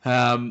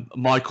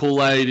my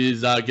Kool-Aid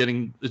is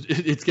getting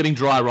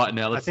dry right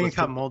now. I think it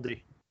got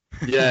moldy.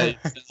 Yeah,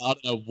 I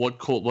don't know what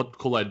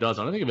Kool-Aid does.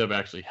 I don't think I've ever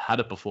actually had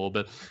it before.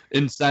 But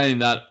in saying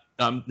that,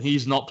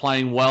 he's not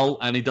playing well,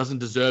 and he doesn't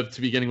deserve to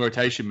be getting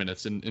rotation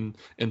minutes. In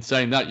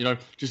saying that,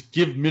 just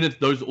give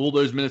all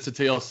those minutes to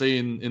TLC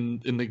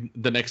in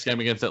the next game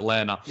against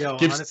Atlanta. Yeah,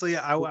 honestly,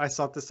 I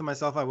thought this to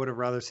myself. I would have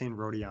rather seen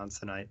Rodions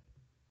tonight.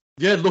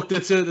 Yeah, look,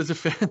 there's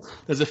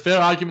a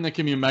fair argument that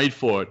can be made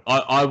for it.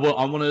 I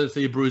wanted to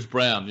see Bruce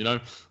Brown.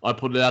 I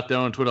put it out there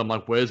on Twitter. I'm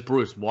like, where's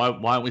Bruce? Why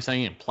aren't we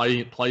saying him?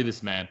 Play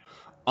this man.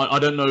 I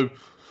don't know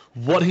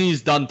what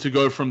he's done to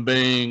go from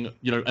being,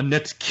 a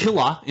Nets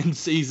killer in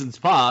seasons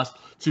past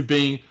to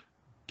being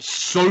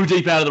so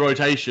deep out of the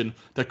rotation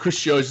that Chris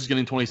Chiozza is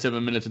getting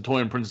 27 minutes and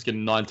Taurean Prince is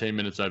getting 19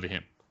 minutes over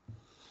him.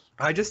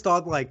 I just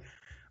thought,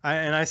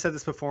 I said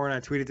this before and I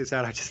tweeted this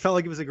out, I just felt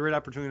like it was a great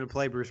opportunity to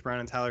play Bruce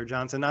Brown and Tyler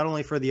Johnson, not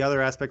only for the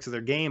other aspects of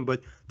their game,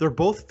 but they're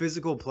both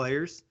physical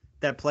players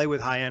that play with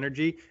high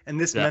energy, and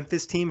this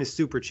Memphis team is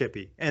super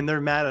chippy, and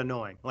they're mad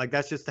annoying. Like,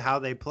 that's just how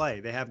they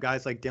play. They have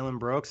guys like Dylan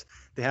Brooks.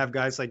 They have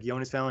guys like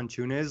Jonas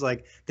Valanciunas.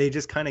 Like, they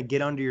just kind of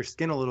get under your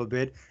skin a little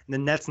bit, and the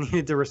Nets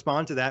needed to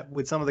respond to that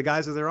with some of the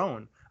guys of their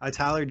own. A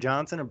Tyler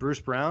Johnson, a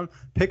Bruce Brown,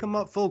 pick them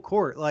up full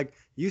court. Like,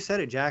 you said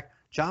it, Jack.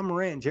 John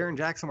Morant and Jaren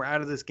Jackson were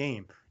out of this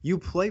game. You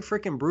play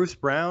freaking Bruce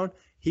Brown,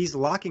 he's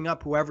locking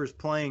up whoever's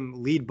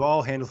playing lead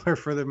ball handler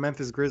for the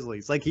Memphis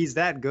Grizzlies. Like, he's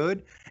that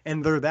good,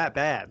 and they're that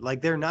bad.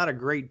 Like, they're not a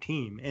great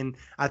team. And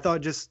I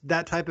thought just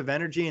that type of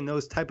energy and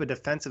those type of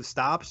defensive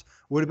stops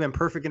would have been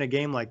perfect in a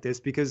game like this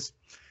because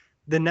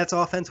the Nets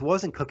offense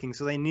wasn't cooking,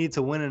 so they needed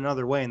to win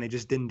another way, and they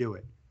just didn't do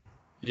it.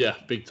 Yeah,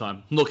 big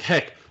time. Look,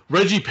 heck,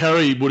 Reggie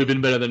Perry would have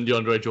been better than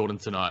DeAndre Jordan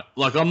tonight.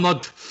 I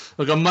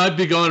might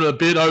be going a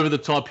bit over the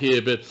top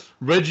here, but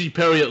Reggie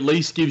Perry at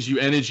least gives you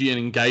energy and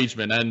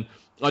engagement. And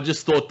I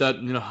just thought that,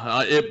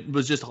 it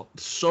was just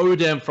so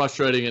damn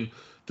frustrating. And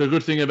the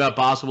good thing about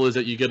basketball is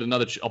that you get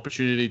another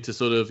opportunity to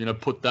sort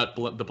of, put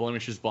the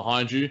blemishes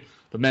behind you.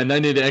 But, man, they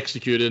need to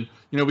execute it.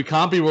 We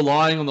can't be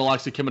relying on the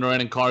likes of Kevin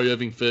Durant and Kyrie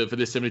Irving for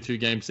this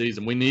 72-game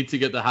season. We need to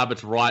get the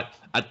habits right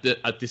at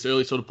this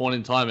early sort of point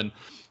in time. And,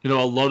 a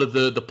lot of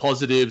the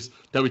positives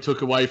that we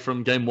took away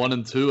from game 1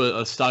 and 2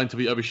 are starting to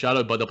be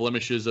overshadowed by the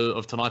blemishes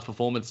of tonight's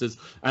performances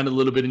and a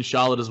little bit in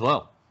Charlotte as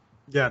well.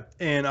 Yeah,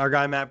 and our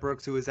guy Matt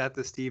Brooks, who was at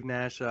the Steve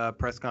Nash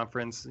press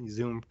conference,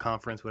 Zoom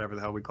conference, whatever the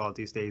hell we call it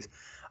these days,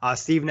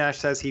 Steve Nash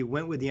says he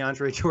went with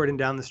DeAndre Jordan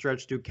down the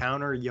stretch to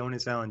counter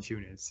Jonas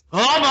Valanciunas.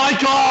 Oh, my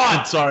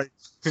God!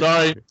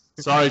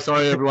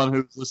 Sorry, everyone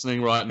who's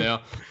listening right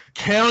now.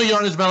 Counter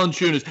Jonas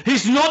Valanciunas.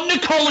 He's not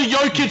Nikola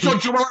Jokic or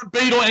Joel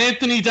Embiid or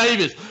Anthony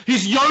Davis.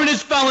 He's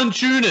Jonas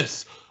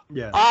Valanciunas.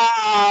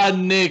 Yeah.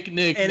 Nick. And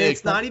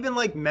it's not even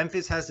like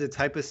Memphis has the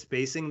type of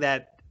spacing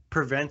that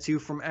prevents you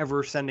from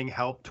ever sending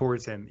help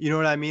towards him. You know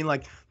what I mean?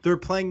 Like, they're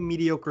playing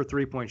mediocre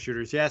three-point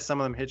shooters. Yeah,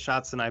 some of them hit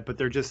shots tonight, but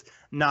they're just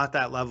not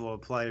that level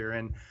of player.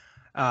 And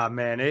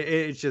man,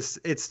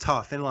 it's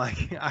tough. And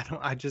like,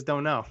 I just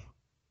don't know.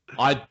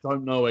 I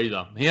don't know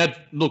either. He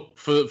had, look,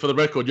 for the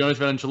record, Jonas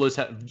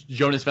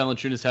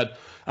Valanciunas had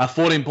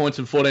 14 points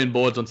and 14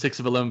 boards on 6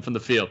 of 11 from the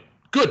field.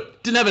 Good.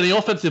 Didn't have any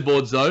offensive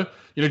boards, though.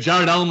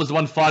 Jared Allen was the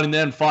one fighting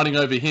there and fighting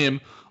over him.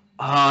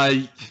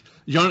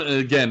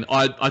 Again,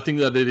 I think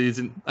that it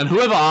isn't. And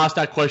whoever asked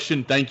that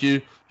question, thank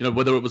you.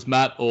 Whether it was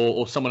Matt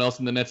or someone else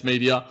in the Nets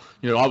media,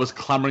 I was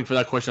clamoring for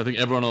that question. I think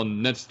everyone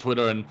on Nets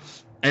Twitter and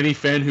any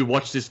fan who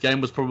watched this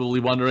game was probably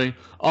wondering,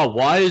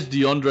 why is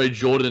DeAndre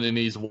Jordan in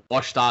his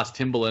washed-ass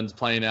Timberlands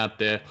playing out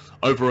there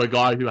over a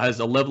guy who has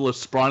a level of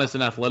spryness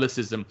and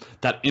athleticism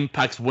that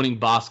impacts winning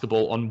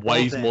basketball on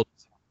ways more...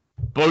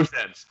 Both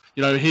ends.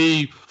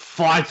 He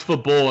fights for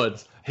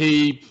boards.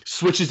 He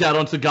switches out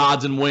onto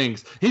guards and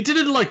wings. He did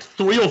it like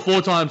 3 or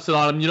 4 times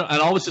tonight, and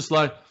I was just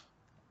like,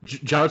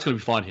 Jared's going to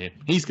be fine here.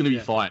 He's going to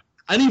be fine.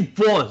 And he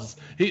was.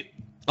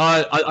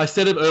 I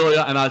said it earlier,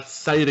 and I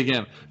say it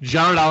again.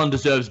 Jared Allen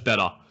deserves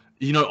better.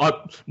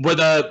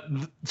 Whether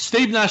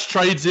Steve Nash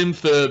trades him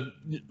for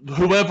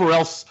whoever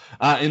else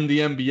in the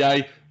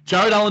NBA,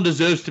 Jared Allen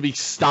deserves to be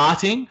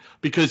starting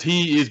because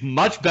he is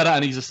much better,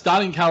 and he's a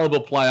starting caliber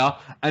player,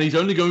 and he's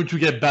only going to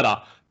get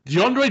better.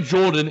 DeAndre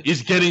Jordan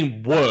is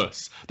getting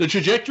worse. The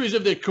trajectories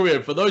of their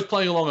career, for those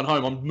playing along at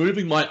home, I'm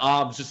moving my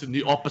arms just in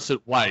the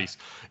opposite ways.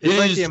 It's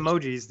like the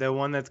emojis, the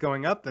one that's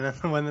going up and then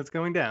the one that's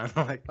going down.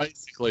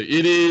 Basically,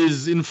 it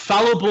is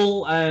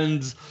infallible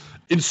and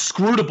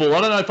inscrutable.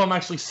 I don't know if I'm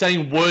actually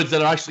saying words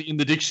that are actually in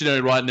the dictionary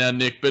right now,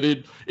 Nick, but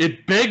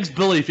it begs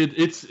belief.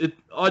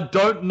 I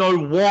don't know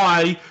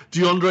why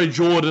DeAndre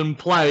Jordan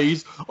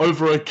plays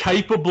over a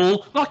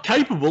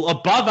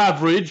above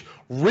average,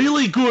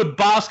 really good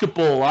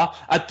basketballer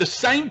at the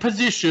same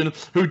position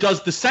who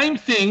does the same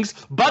things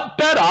but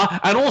better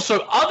and also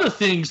other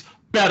things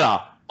better.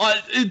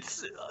 It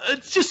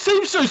just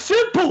seems so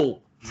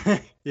simple.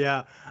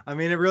 Yeah, I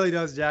mean, it really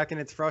does, Jack, and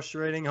it's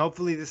frustrating.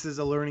 Hopefully this is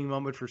a learning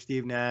moment for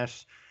Steve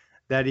Nash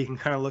that he can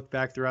kind of look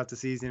back throughout the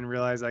season and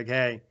realize, like,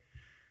 hey,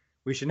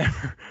 we should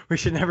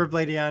never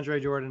play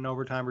DeAndre Jordan in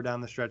overtime or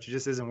down the stretch. It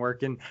just isn't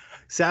working.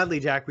 Sadly,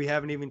 Jack, we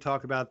haven't even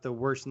talked about the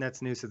worst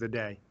Nets news of the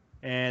day.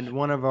 And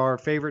one of our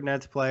favorite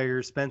Nets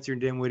players, Spencer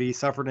Dinwiddie,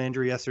 suffered an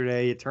injury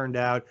yesterday. It turned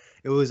out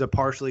it was a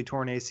partially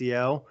torn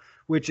ACL,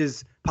 which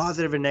is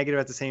positive and negative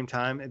at the same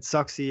time. It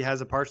sucks he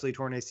has a partially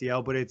torn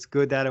ACL, but it's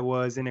good that it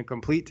was in a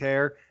complete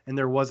tear and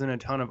there wasn't a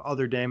ton of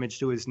other damage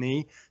to his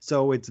knee.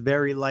 So it's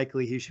very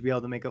likely he should be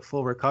able to make a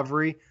full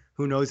recovery.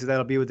 Who knows if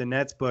that'll be with the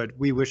Nets, but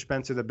we wish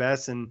Spencer the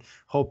best and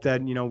hope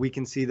that, we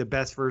can see the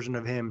best version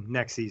of him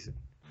next season.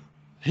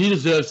 He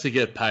deserves to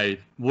get paid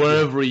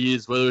wherever he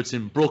is, whether it's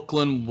in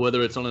Brooklyn,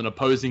 whether it's on an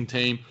opposing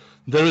team.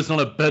 There is not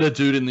a better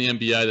dude in the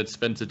NBA than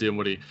Spencer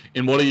Dinwiddie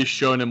in what he has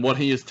shown and what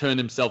he has turned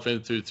himself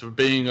into, to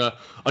being a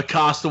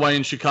castaway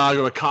in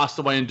Chicago, a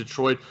castaway in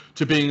Detroit,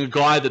 to being a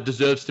guy that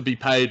deserves to be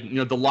paid,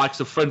 the likes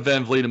of Fred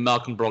VanVleet and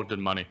Malcolm Brogdon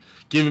money.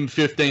 Give him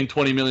 $15,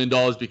 $20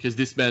 million because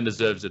this man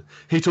deserves it.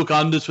 He took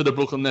unders for the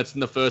Brooklyn Nets in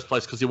the first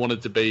place because he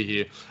wanted to be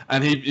here.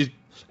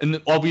 And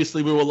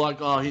obviously we were like,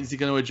 is he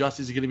going to adjust?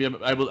 Is he going to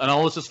be able? And I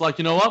was just like,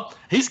 you know what?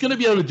 He's going to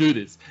be able to do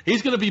this.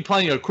 He's going to be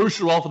playing a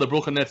crucial role for the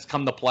Brooklyn Nets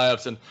come the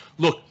playoffs. And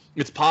look,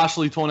 it's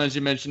partially torn, as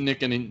you mentioned,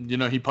 Nick, and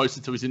he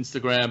posted to his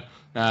Instagram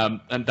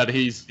and that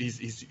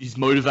he's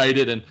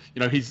motivated, and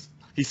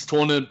he's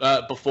torn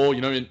it before,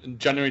 in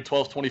January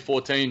 12th,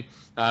 2014,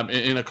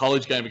 in a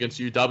college game against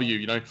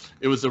UW.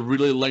 It was a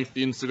really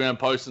lengthy Instagram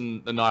post,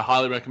 and I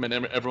highly recommend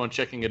everyone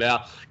checking it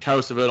out.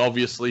 Caris LeVert,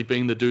 obviously,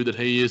 being the dude that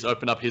he is,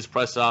 opened up his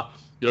presser,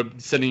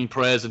 sending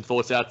prayers and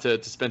thoughts out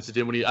to Spencer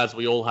Dinwiddie, as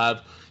we all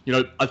have.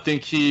 I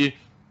think he,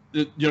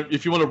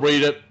 if you want to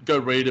read it, go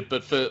read it.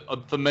 But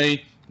for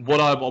me,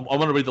 I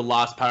want to read the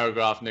last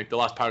paragraph, Nick, the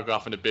last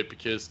paragraph in a bit,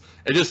 because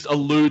it just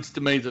alludes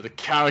to me to the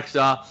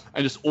character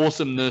and just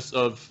awesomeness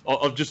of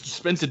just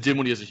Spencer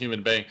Dinwiddie as a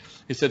human being.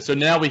 He said, "So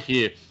now we're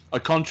here, a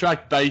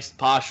contract-based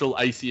partial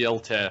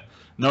ACL tear,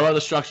 no other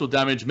structural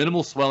damage,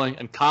 minimal swelling,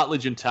 and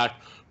cartilage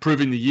intact,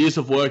 proving the years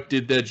of work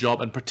did their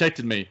job and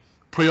protected me.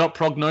 Pre-op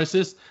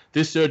prognosis,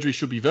 this surgery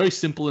should be very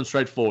simple and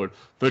straightforward.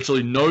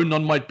 Virtually no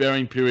non-weight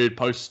bearing period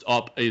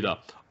post-op either.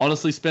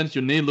 Honestly, Spence,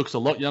 your knee looks a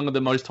lot younger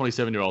than most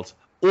 27-year-olds.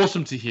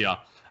 Awesome to hear."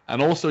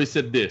 And also he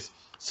said this: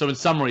 "So in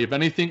summary, if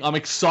anything, I'm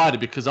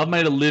excited because I've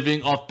made a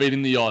living off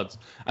beating the odds.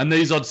 And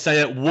these odds say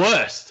at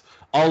worst,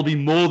 I'll be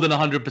more than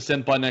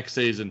 100% by next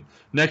season.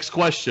 Next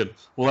question,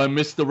 will I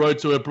miss the road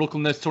to a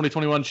Brooklyn Nets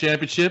 2021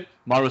 championship?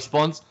 My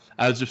response,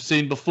 as you've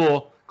seen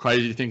before,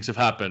 crazy things have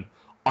happened.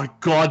 I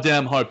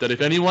goddamn hope that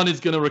if anyone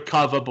is going to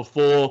recover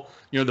before,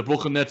 the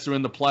Brooklyn Nets are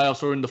in the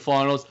playoffs or in the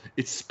finals,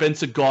 it's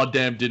Spencer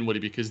goddamn Dinwiddie,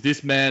 because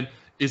this man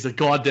is a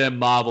goddamn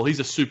marvel. He's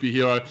a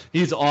superhero.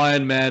 He's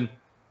Iron Man.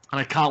 And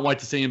I can't wait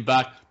to see him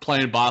back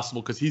playing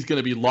basketball, because he's going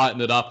to be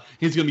lighting it up.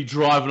 He's going to be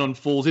driving on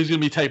fulls. He's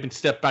going to be taking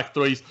step-back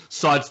threes,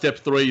 side-step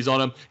threes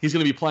on him. He's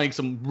going to be playing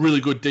some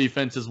really good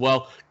defense as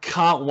well.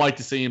 Can't wait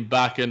to see him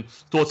back, and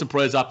thoughts and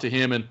prayers up to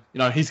him. And,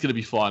 he's going to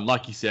be fine,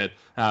 like you said.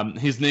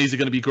 His knees are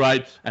going to be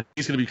great, and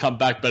he's going to come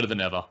back better than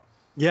ever.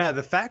 Yeah,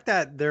 the fact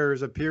that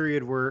there's a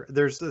period where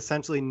there's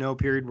essentially no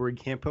period where he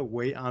can't put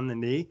weight on the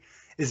knee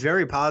is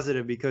very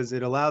positive, because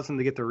it allows him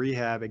to get to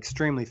rehab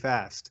extremely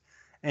fast.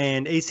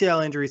 And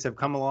ACL injuries have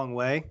come a long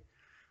way.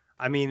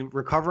 I mean,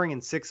 recovering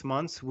in 6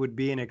 months would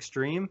be an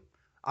extreme.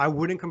 I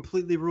wouldn't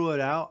completely rule it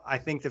out. I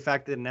think the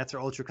fact that the Nets are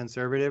ultra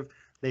conservative,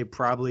 they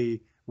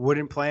probably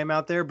wouldn't play him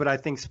out there, but I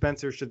think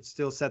Spencer should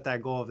still set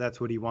that goal if that's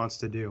what he wants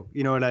to do.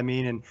 You know what I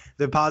mean? And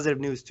the positive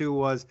news too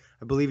was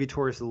I believe he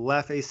tore his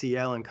left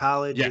ACL in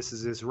college. Yeah. This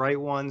is his right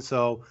one,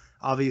 so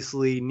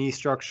obviously knee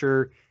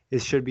structure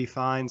should be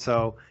fine.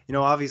 So,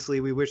 obviously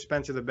we wish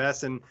Spencer the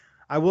best. And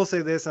I will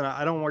say this, and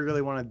I don't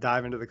really want to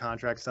dive into the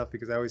contract stuff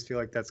because I always feel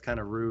like that's kind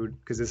of rude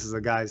because this is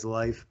a guy's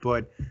life.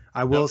 But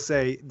I will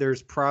say there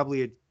is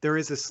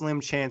a slim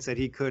chance that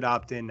he could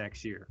opt in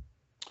next year.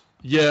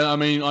 Yeah, I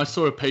mean, I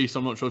saw a piece,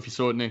 I'm not sure if you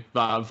saw it, Nick,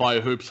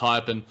 via Hoops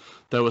Hype, and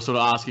they were sort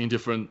of asking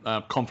different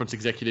conference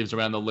executives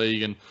around the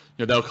league, and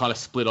they were kind of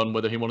split on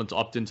whether he wanted to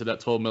opt into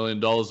that $12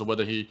 million or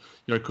whether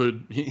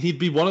he'd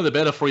be one of the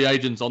better free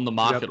agents on the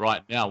market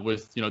right now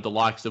with, the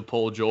likes of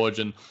Paul George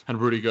and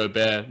Rudy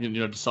Gobert,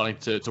 deciding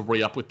to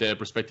re-up with their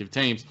respective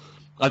teams.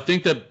 I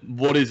think that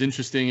what is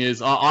interesting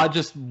is I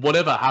just,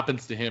 whatever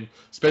happens to him,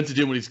 Spencer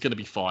Dinwiddie's going to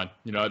be fine.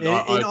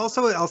 And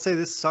also, I'll say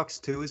this sucks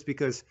too, is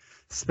because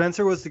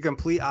Spencer was the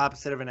complete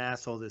opposite of an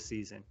asshole this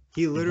season.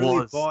 He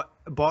literally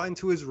bought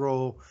into his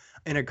role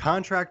in a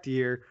contract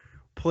year,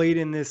 played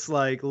in this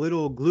like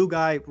little glue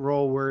guy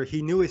role where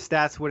he knew his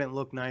stats wouldn't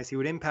look nice. He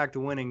would impact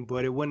the winning,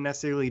 but it wouldn't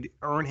necessarily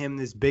earn him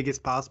this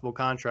biggest possible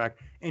contract.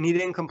 And he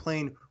didn't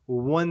complain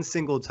one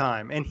single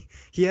time. And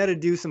he had to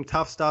do some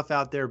tough stuff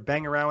out there,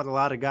 bang around with a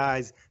lot of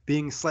guys,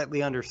 being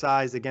slightly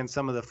undersized against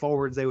some of the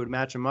forwards they would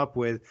match him up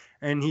with.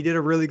 And he did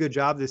a really good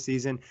job this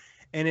season.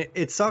 And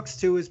it sucks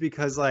too, is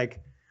because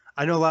like,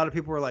 I know a lot of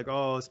people were like,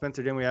 oh,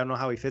 Spencer Dinwiddie, I don't know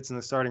how he fits in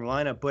the starting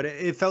lineup. But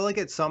it felt like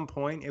at some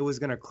point it was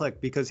going to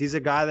click because he's a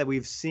guy that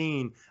we've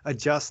seen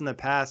adjust in the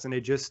past, and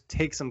it just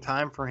takes some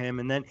time for him.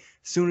 And then as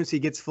soon as he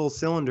gets full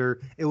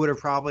cylinder, it would have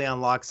probably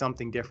unlocked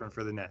something different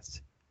for the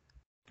Nets.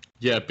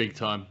 Yeah, big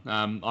time.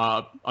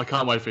 I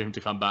can't wait for him to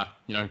come back.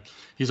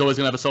 He's always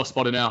going to have a soft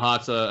spot in our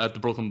hearts at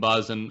the Brooklyn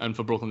Buzz and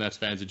for Brooklyn Nets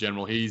fans in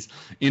general. He's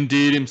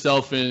endeared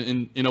himself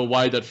in a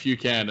way that few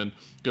can.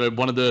 And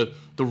one of the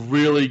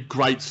really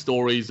great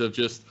stories of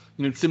just,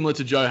 similar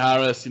to Joe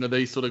Harris,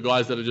 these sort of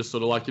guys that are just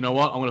sort of like, I'm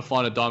going to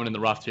find a diamond in the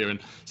rough here. And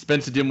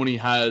Spencer Dinwiddie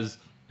has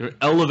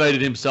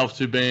elevated himself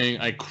to being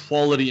a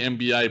quality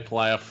NBA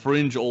player,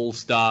 fringe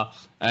all-star,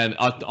 and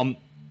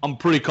I'm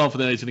pretty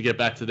confident he's going to get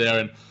back to there.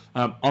 And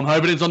I'm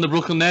hoping it's on the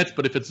Brooklyn Nets,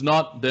 but if it's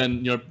not,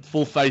 then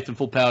full faith and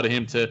full power to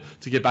him to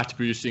get back to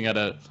producing at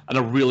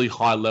a really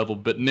high level.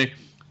 But Nick,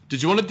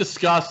 did you want to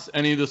discuss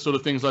any of the sort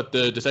of things like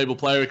the disabled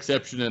player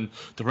exception and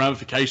the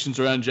ramifications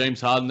around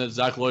James Harden that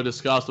Zach Lowe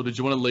discussed, or did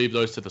you want to leave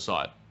those to the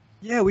side?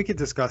 Yeah, we could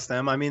discuss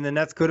them. I mean, the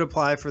Nets could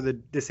apply for the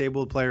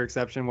disabled player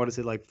exception. What is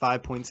it, like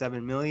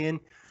 $5.7 million?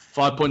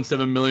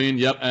 5.7 million,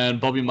 yep.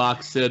 And Bobby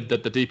Marks said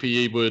that the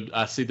DPE would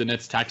see the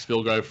Nets tax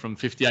bill go from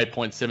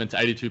 58.7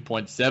 to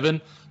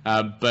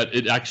 82.7, but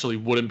it actually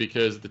wouldn't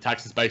because the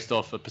tax is based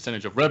off a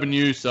percentage of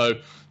revenue.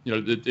 So,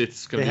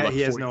 it's going to be like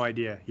he has no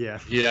idea. Yeah.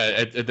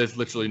 Yeah, there's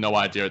literally no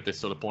idea at this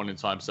sort of point in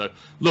time. So,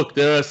 look,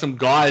 there are some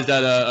guys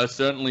that are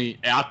certainly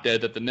out there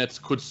that the Nets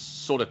could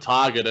sort of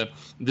target. And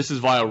this is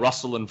via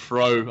Russell and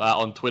Fro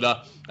on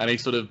Twitter. And he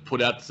sort of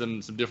put out some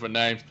different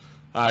names.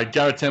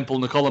 Garrett Temple,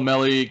 Nicola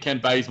Melli, Ken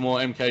Bazemore,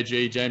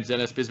 MKG, James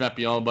Ennis, Bismack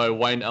Biyombo,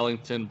 Wayne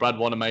Ellington, Brad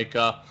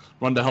Wanamaker,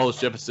 Ronda Hollis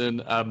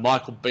Jefferson,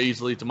 Michael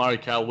Beasley,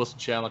 Damari Carroll, Wilson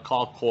Chandler,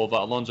 Kyle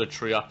Korver, Alonzo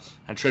Trier,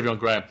 and Trevion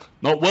Graham.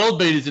 Not world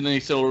beaters in any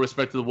sort of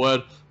respect of the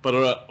word,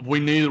 but we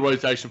need a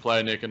rotation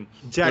player, Nick. And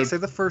Jack, say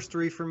the first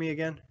three for me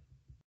again.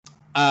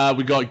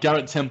 We got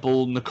Garrett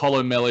Temple,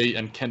 Nicola Melli,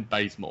 and Kent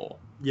Bazemore.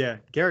 Yeah,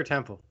 Garrett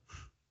Temple.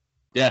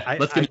 Yeah,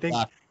 let's get it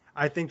back.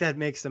 I think that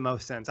makes the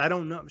most sense. I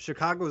don't know.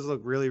 Chicago's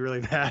look really,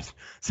 really bad.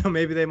 So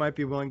maybe they might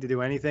be willing to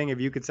do anything.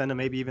 If you could send them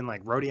maybe even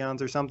like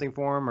Rodions or something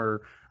for him,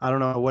 or I don't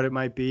know what it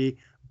might be,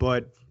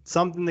 but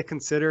something to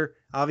consider.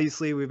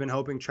 Obviously, we've been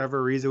hoping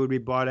Trevor Ariza would be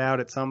bought out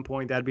at some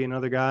point. That'd be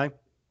another guy.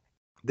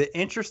 The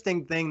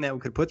interesting thing that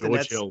could put the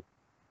Nets... Hill.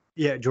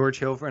 Yeah, George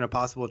Hill in a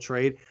possible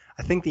trade.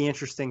 I think the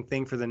interesting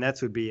thing for the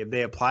Nets would be if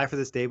they apply for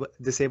this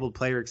disabled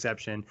player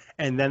exception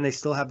and then they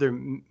still have their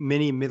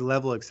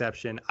mid-level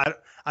exception.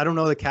 I don't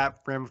know the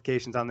cap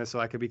ramifications on this, so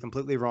I could be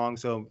completely wrong.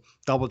 So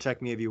double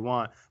check me if you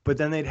want. But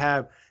then they'd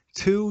have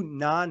two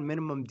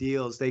non-minimum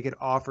deals they could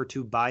offer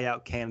to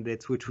buyout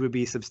candidates, which would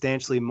be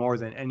substantially more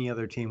than any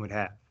other team would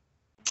have.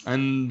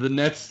 And the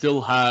Nets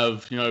still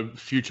have,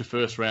 future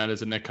first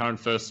rounders and their current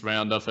first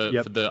rounder for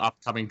the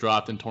upcoming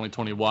draft in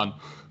 2021.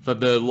 For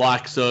the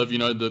likes of,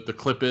 the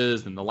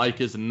Clippers and the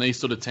Lakers and these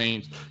sort of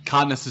teams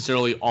can't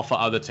necessarily offer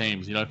other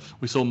teams.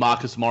 We saw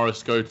Marcus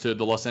Morris go to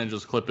the Los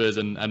Angeles Clippers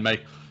and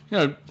make,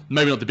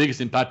 maybe not the biggest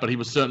impact, but he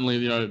was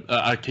certainly,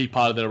 a key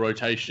part of their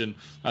rotation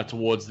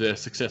towards their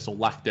success or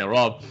lack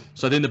thereof.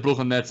 So I think the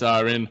Brooklyn Nets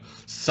are in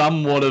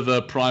somewhat of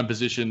a prime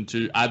position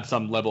to add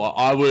some level.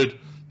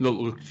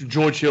 Look,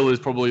 George Hill is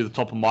probably the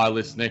top of my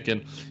list, Nick,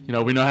 and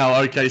we know how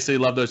OKC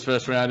love those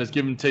first rounders.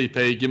 Give him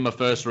TP, give him a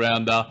first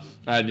rounder,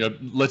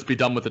 and let's be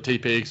done with the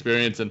TP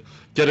experience and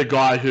get a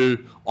guy who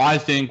I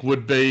think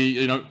would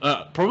be,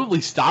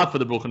 probably start for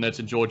the Brooklyn Nets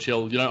and George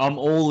Hill. I'm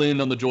all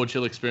in on the George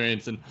Hill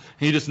experience, and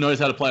he just knows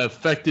how to play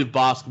effective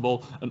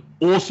basketball, an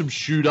awesome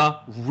shooter,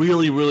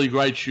 really, really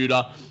great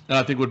shooter, and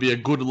I think would be a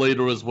good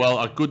leader as well,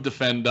 a good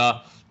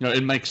defender.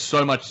 It makes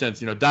so much sense,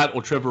 that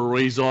or Trevor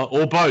Ariza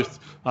or both,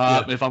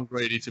 if I'm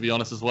greedy, to be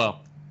honest, as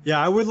well. Yeah,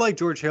 I would like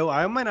George Hill.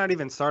 I might not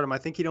even start him. I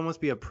think he'd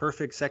almost be a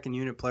perfect second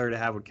unit player to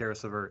have with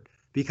Karis LeVert,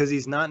 because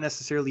he's not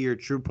necessarily your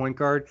true point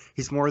guard.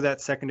 He's more of that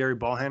secondary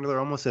ball handler,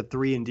 almost a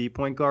 3-and-D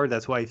point guard.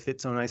 That's why he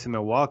fits so nice in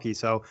Milwaukee.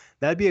 So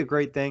that'd be a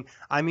great thing.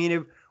 I mean,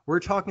 if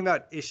we're talking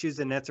about issues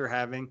the Nets are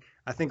having,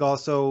 I think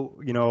also,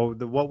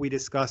 what we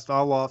discussed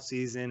all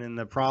offseason and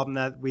the problem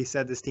that we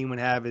said this team would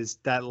have is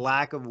that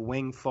lack of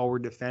wing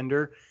forward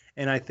defender.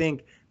 And I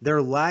think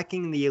they're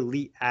lacking the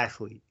elite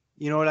athlete.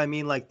 You know what I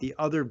mean? Like the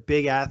other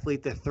big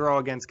athlete to throw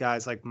against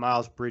guys like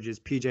Miles Bridges,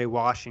 PJ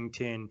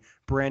Washington,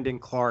 Brandon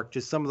Clark,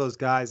 just some of those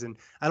guys. And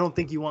I don't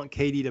think you want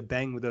KD to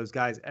bang with those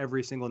guys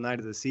every single night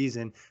of the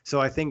season.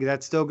 So I think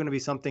that's still going to be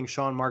something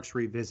Sean Marks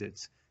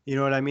revisits. You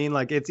know what I mean?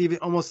 Like it's even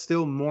almost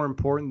still more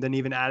important than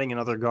even adding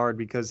another guard,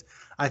 because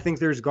I think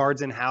there's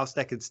guards in house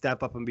that could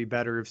step up and be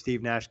better if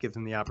Steve Nash gives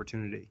them the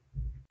opportunity.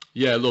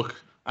 Yeah, look,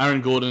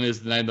 Aaron Gordon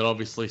is the name that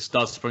obviously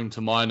does spring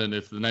to mind, and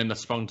it's the name that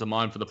sprung to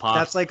mind for the past.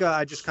 That's like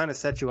I just kind of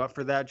set you up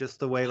for that, just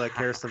the way like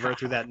Karis LeVert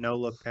threw that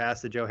no-look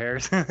pass to Joe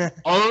Harris.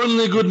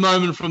 Only good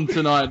moment from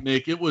tonight,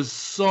 Nick. It was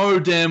so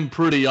damn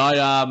pretty.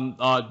 My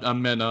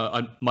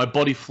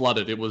body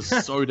flooded. It was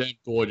so damn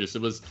gorgeous.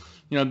 It was,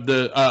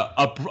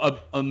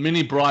 a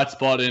mini bright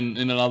spot in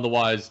an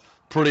otherwise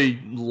pretty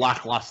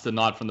lackluster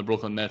night from the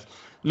Brooklyn Nets.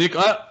 Nick,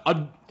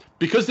 I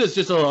because there's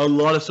just a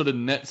lot of sort of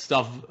net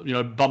stuff,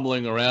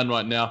 bumbling around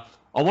right now.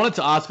 I wanted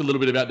to ask a little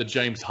bit about the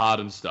James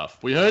Harden stuff.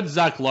 We heard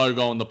Zach Lowe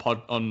go on the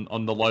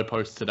on the Low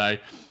Post today,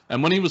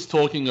 and when he was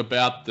talking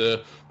about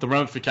the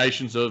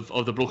ramifications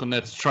of the Brooklyn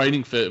Nets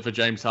trading for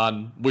James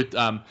Harden with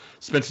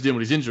Spencer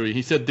Dinwiddie's injury,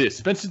 he said this: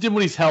 Spencer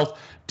Dinwiddie's health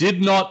did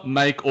not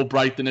make or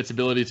break the Nets'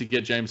 ability to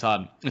get James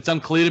Harden. It's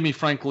unclear to me,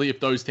 frankly, if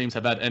those teams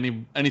have had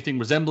anything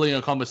resembling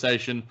a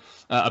conversation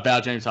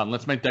about James Harden.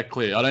 Let's make that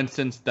clear. I don't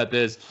sense that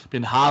there's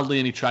been hardly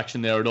any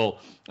traction there at all.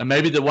 And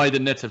maybe the way the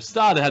Nets have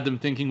started had them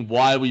thinking,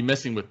 why are we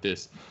messing with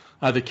this?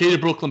 The key to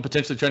Brooklyn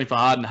potentially trading for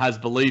Harden has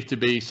believed to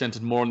be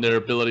centered more on their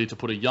ability to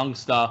put a young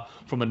star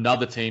from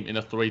another team in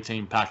a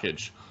 3-team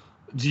package.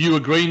 Do you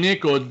agree,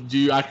 Nick, or do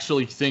you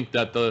actually think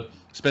that the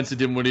Spencer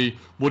Dinwiddie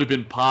would have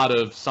been part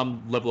of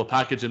some level of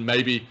package, and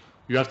maybe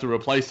you have to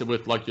replace it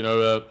with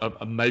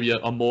maybe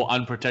a more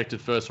unprotected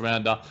first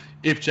rounder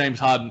if James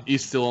Harden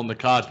is still on the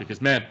cards?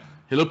 Because, man,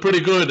 he looked pretty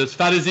good, as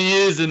fat as he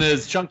is and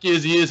as chunky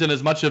as he is and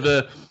as much of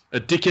a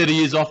dickhead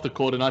he is off the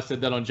court, and I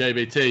said that on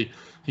JBT.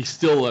 He's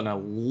still an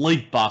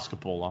elite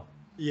basketballer.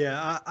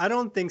 Yeah, I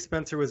don't think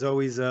Spencer was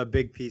always a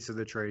big piece of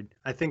the trade.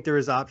 I think there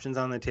was options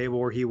on the table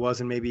where he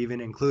wasn't maybe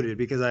even included,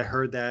 because I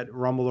heard that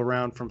rumble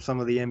around from some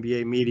of the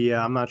NBA media.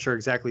 I'm not sure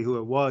exactly who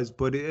it was,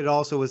 but it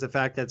also was the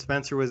fact that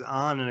Spencer was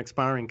on an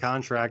expiring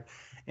contract,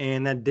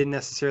 and that didn't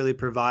necessarily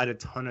provide a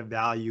ton of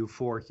value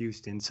for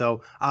Houston.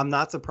 So I'm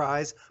not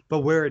surprised. But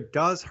where it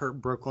does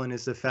hurt Brooklyn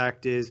is the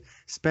fact is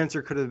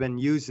Spencer could have been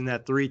used in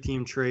that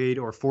 3-team trade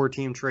or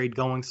 4-team trade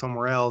going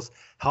somewhere else,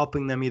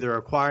 helping them either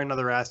acquire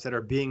another asset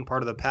or being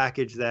part of the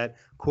package that,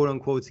 quote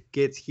unquote,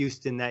 gets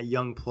Houston that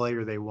young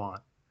player they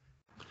want.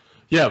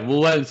 Yeah,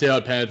 we'll wait and see how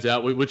it pans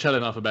out. We chat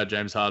enough about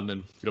James Harden,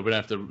 and we don't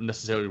have to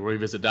necessarily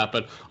revisit that.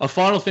 But a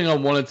final thing I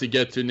wanted to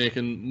get to, Nick,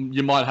 and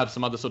you might have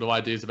some other sort of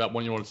ideas about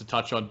one you wanted to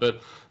touch on,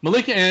 but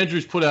Malika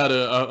Andrews put out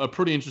a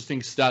pretty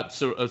interesting stat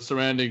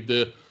surrounding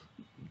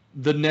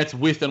the Nets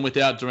with and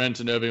without Durant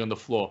and Irving on the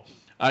floor.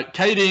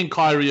 KD and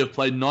Kyrie have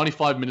played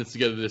 95 minutes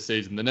together this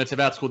season. The Nets have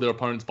outscored their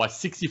opponents by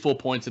 64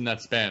 points in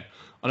that span.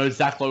 I know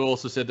Zach Lowe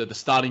also said that the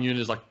starting unit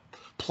is like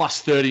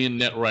plus 30 in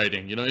net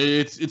rating.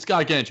 It's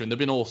gargantuan. They've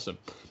been awesome.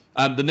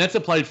 The Nets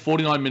have played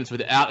 49 minutes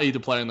without either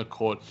player on the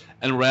court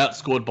and were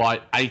outscored by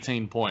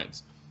 18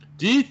 points.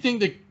 Do you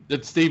think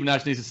that Steve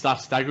Nash needs to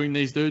start staggering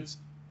these dudes?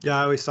 Yeah,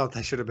 I always thought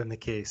that should have been the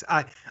case.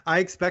 I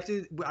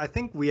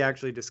think we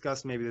actually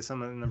discussed maybe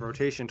some in the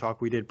rotation talk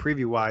we did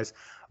preview-wise.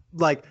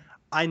 Like,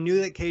 I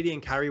knew that KD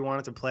and Kyrie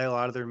wanted to play a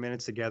lot of their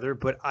minutes together,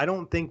 but I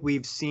don't think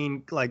we've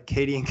seen like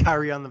KD and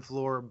Kyrie on the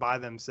floor by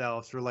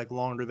themselves for like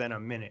longer than a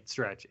minute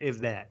stretch, if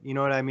that. You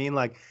know what I mean?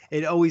 Like,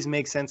 it always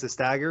makes sense to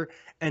stagger.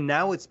 And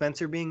now with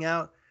Spencer being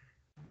out,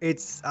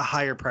 it's a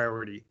higher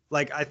priority.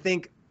 Like, I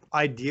think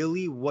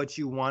ideally what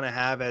you want to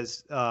have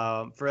as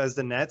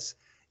the Nets,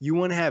 you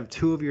want to have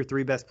 2 of your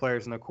 3 best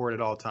players in the court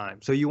at all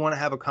times. So you want to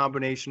have a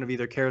combination of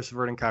either Karis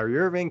LeVert and Kyrie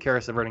Irving,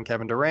 Karis LeVert and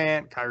Kevin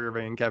Durant, Kyrie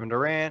Irving and Kevin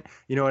Durant.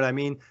 You know what I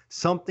mean?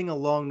 Something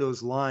along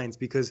those lines,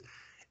 because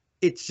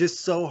it's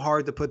just so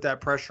hard to put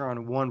that pressure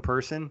on one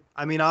person.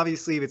 I mean,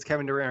 obviously, if it's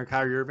Kevin Durant or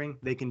Kyrie Irving,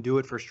 they can do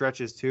it for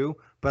stretches too.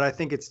 But I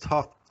think it's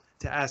tough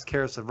to ask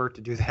Karis LeVert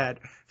to do that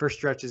for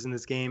stretches in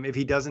this game if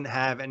he doesn't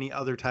have any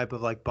other type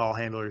of like ball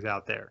handlers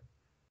out there.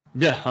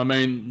 Yeah, I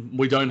mean,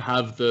 we don't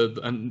have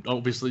and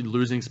obviously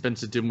losing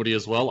Spencer Dinwiddie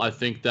as well. I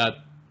think that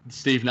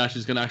Steve Nash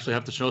is going to actually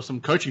have to show some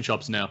coaching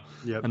chops now,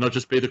 Yep. and not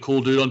just be the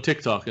cool dude on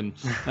TikTok. And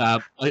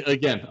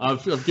again,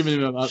 I've given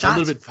him a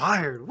little bit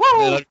fired.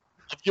 Man,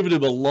 I've given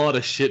him a lot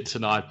of shit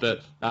tonight,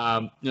 but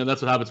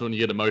that's what happens when you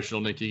get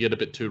emotional, Nick. You get a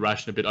bit too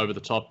rash and a bit over the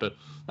top. But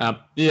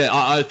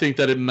I think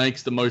that it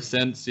makes the most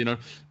sense.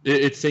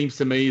 It seems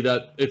to me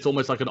that it's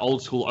almost like an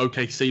old school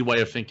OKC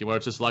way of thinking, where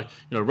it's just like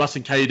Russ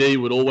and KD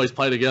would always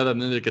play together, and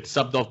then they get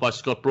subbed off by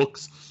Scott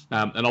Brooks,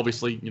 and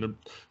obviously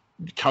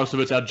Caris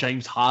LeVert's out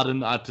James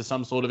Harden to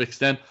some sort of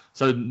extent.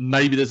 So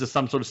maybe there's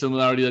some sort of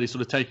similarity that he's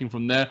sort of taking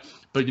from there.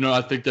 But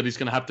I think that he's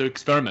going to have to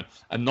experiment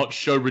and not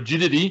show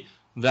rigidity.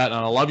 And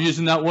I love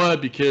using that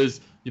word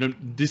because,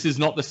 this is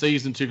not the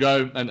season to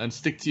go and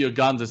stick to your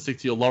guns and stick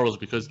to your laurels,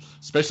 because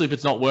especially if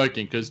it's not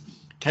working, because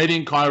KD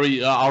and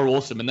Kyrie are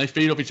awesome and they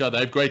feed off each other.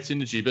 They have great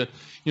synergy. But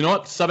you know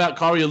what? Sub out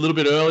Kyrie a little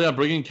bit earlier,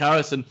 bring in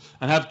Caris and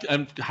have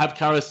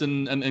Caris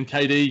and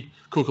KD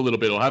cook a little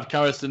bit, or have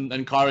Caris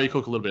and Kyrie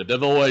cook a little bit.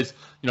 They've always,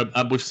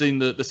 we've seen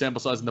the sample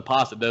size in the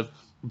past that they've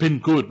been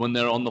good when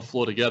they're on the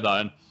floor together.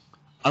 And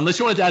unless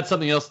you wanted to add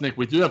something else, Nick,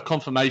 we do have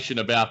confirmation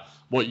about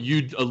what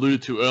you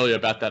alluded to earlier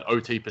about that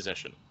OT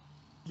possession.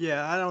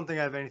 Yeah, I don't think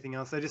I have anything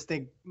else. I just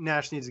think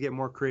Nash needs to get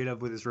more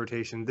creative with his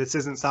rotation. This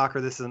isn't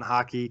soccer. This isn't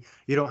hockey.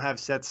 You don't have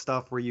set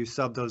stuff where you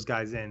sub those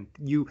guys in.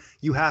 You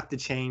have to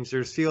change.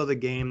 There's feel of the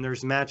game.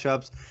 There's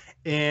matchups.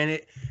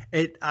 And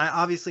I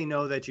obviously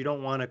know that you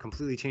don't want to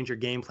completely change your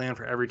game plan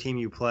for every team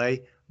you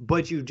play,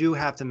 but you do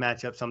have to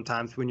match up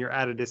sometimes when you're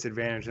at a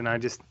disadvantage. And I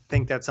just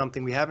think that's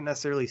something we haven't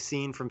necessarily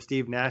seen from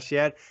Steve Nash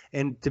yet.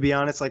 And to be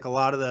honest, like a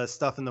lot of the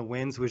stuff in the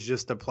wins was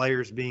just the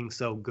players being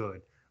so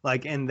good.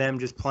 And them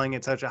just playing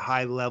at such a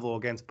high level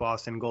against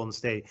Boston and Golden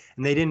State.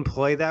 And they didn't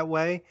play that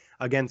way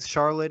against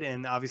Charlotte,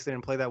 and obviously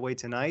didn't play that way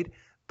tonight.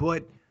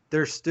 But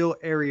there's still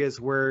areas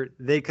where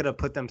they could have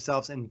put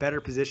themselves in better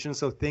positions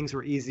so things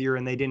were easier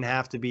and they didn't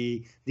have to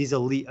be these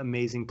elite,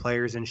 amazing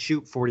players and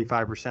shoot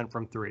 45%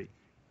 from three.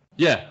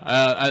 Yeah,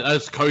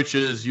 as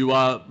coaches,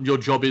 your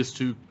job is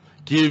to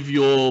give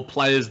your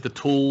players the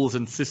tools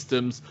and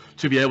systems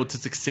to be able to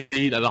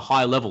succeed at a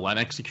high level and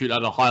execute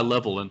at a high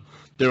level. And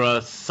there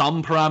are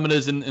some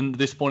parameters in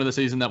this point of the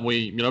season that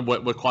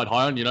we're quite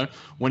high on.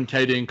 When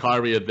KD and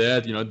Kyrie are there,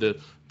 the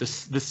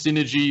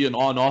synergy and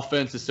on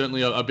offense is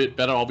certainly a bit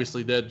better.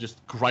 Obviously, they're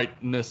just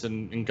greatness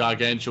and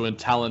gargantuan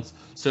talents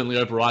certainly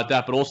override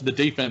that. But also the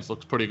defense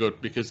looks pretty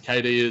good because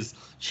KD is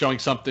showing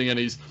something and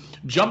he's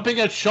jumping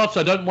at shots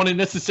I don't want him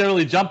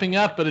necessarily jumping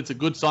at, but it's a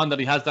good sign that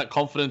he has that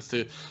confidence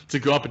to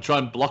go up and try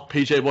and block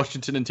PJ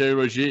Washington and Terry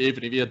Rozier,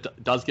 even if he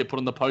does get put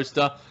on the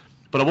poster.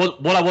 But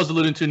what I was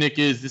alluding to, Nick,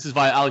 is this is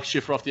via Alex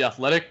Schiffer off The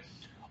Athletic.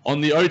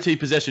 On the OT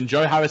possession,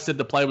 Joe Harris said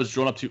the play was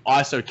drawn up to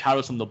ISO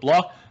Caris on the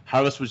block.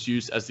 Harris was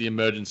used as the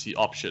emergency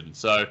option.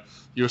 So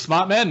you're a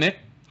smart man, Nick.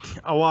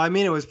 Oh, well, I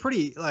mean, it was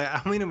pretty,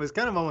 it was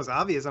kind of almost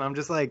obvious. And I'm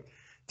just like,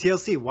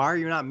 TLC, why are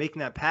you not making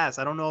that pass?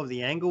 I don't know if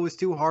the angle was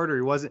too hard or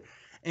he wasn't.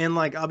 And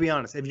I'll be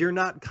honest, if you're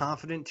not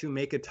confident to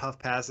make a tough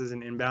pass as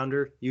an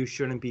inbounder, you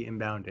shouldn't be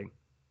inbounding.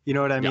 You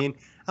know what I mean?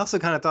 I also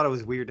kind of thought it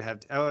was weird to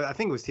have, I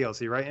think it was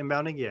TLC, right?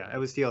 Inbounding? Yeah, it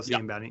was TLC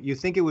inbounding. You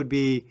think it would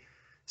be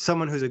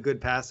someone who's a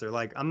good passer.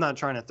 I'm not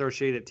trying to throw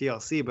shade at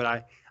TLC,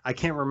 but I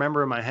can't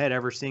remember in my head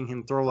ever seeing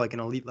him throw an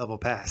elite level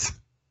pass.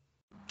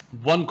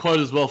 One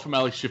quote as well from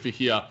Alex Schiffer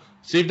here.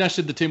 Steve Nash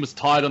said the team was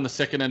tired on the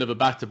second end of a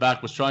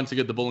back-to-back, was trying to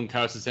get the ball in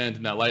Caris' hand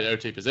in that late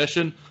OT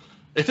possession.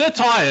 If they're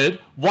tired,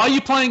 why are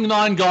you playing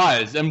 9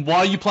 guys and why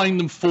are you playing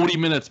them 40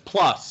 minutes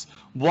plus?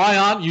 Why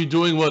aren't you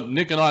doing what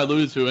Nick and I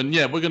alluded to? And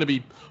yeah, we're going to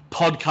be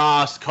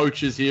podcast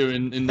coaches here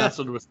in that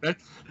sort of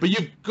respect. But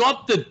you've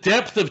got the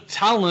depth of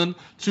talent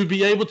to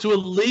be able to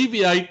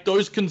alleviate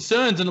those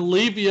concerns and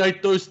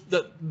alleviate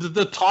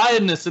the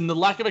tiredness and the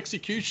lack of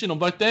execution on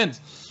both ends.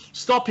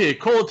 Stop here,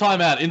 call a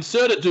timeout,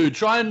 insert a dude,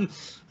 try and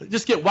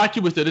just get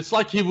wacky with it. It's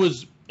like he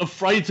was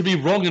afraid to be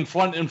wrong in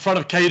front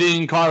of KD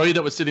and Kyrie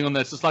that were sitting on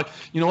there. It's just like,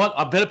 you know what?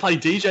 I better play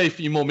DJ a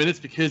few more minutes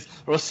because,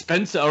 or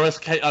Spencer, or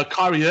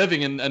Kyrie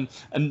Irving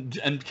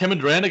and Kevin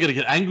Durant are going to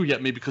get angry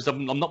at me because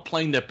I'm not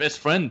playing their best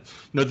friend.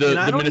 I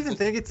don't even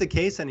think it's the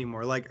case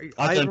anymore.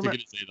 I don't think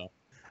it is either.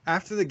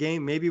 After the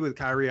game, maybe with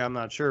Kyrie, I'm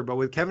not sure, but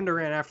with Kevin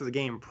Durant after the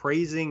game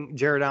praising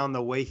Jared Allen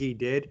the way he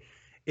did,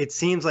 it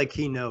seems like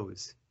he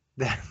knows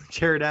that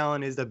Jared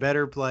Allen is the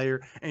better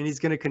player and he's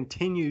going to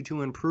continue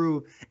to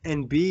improve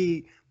and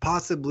be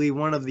possibly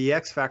one of the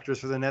X factors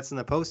for the Nets in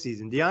the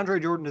postseason.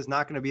 DeAndre Jordan is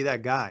not going to be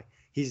that guy.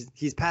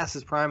 He's past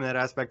his prime in that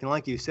aspect. And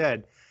like you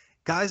said,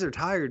 guys are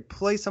tired.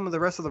 Play some of the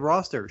rest of the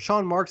roster.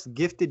 Sean Marks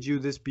gifted you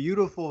this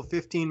beautiful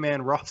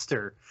 15-man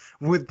roster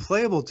with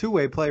playable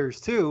two-way players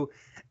too,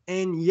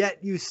 and yet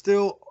you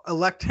still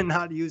elect to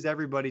not use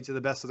everybody to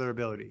the best of their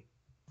ability.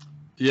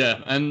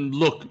 Yeah, and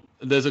look,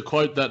 there's a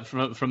quote that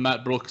from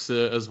Matt Brooks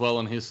as well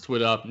on his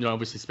Twitter,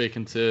 obviously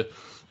speaking to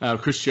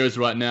Chris Jones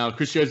right now.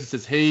 Chris Jones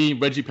says he,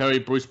 Reggie Perry,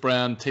 Bruce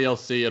Brown,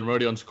 TLC, and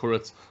Rodion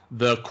Skuritz,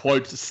 the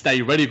quote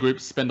 "Stay Ready" group,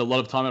 spend a lot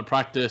of time at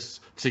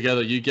practice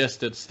together. You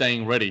guessed it,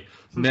 staying ready.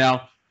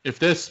 Now, if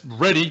they're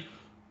ready,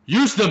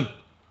 use them.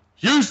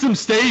 Use them,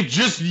 Steve.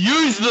 Just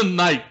use them,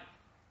 mate.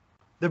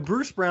 The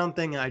Bruce Brown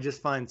thing I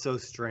just find so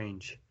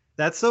strange.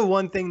 That's the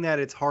one thing that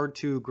it's hard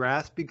to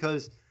grasp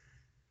because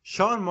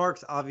Sean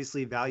Marks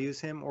obviously values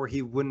him or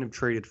he wouldn't have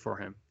traded for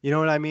him. You know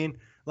what I mean?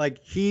 Like,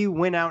 he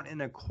went out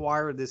and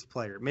acquired this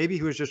player. Maybe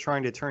he was just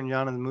trying to turn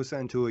Jonathan Musa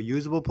into a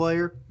usable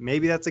player.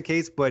 Maybe that's the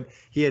case, but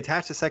he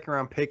attached a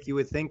second-round pick. You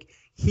would think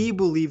he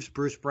believes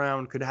Bruce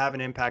Brown could have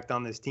an impact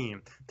on this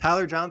team.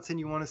 Tyler Johnson,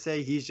 you want to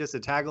say he's just a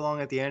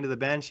tag-along at the end of the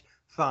bench?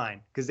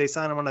 Fine, because they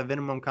signed him on a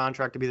minimum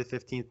contract to be the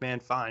 15th man,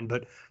 fine.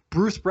 But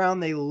Bruce Brown,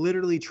 they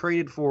literally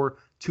traded for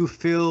to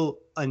fill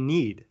a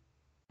need.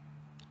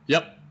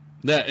 Yep.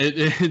 Yeah,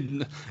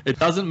 it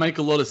doesn't make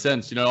a lot of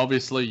sense.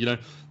 Obviously,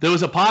 there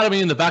was a part of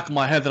me in the back of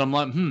my head that I'm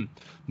like,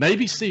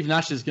 maybe Steve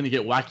Nash is going to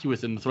get wacky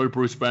with it and throw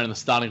Bruce Brown in the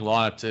starting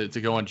lineup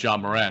to go on Ja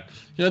Morant.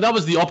 That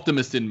was the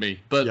optimist in me.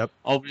 But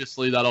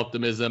Obviously that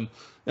optimism,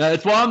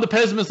 it's why I'm the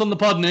pessimist on the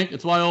pod, Nick.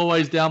 It's why I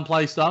always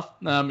downplay stuff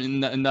in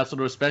that sort of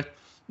respect.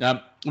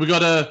 We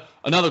got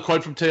another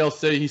quote from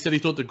TLC. He said he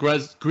thought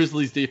the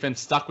Grizzlies defense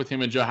stuck with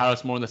him and Joe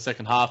Harris more in the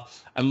second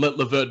half and let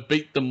LeVert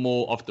beat them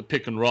more off the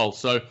pick and roll.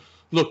 So,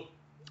 look,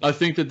 I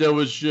think that there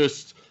was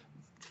just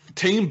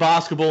team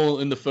basketball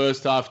in the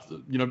first half,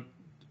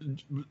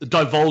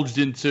 divulged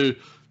into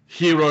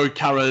Hero,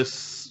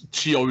 Karras,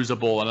 Chiozza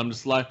ball. And I'm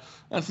just like,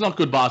 that's not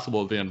good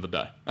basketball at the end of the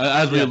day,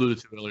 as we alluded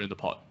to earlier in the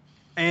pod.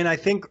 And I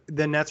think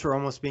the Nets were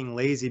almost being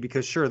lazy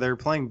because, sure, they were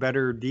playing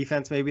better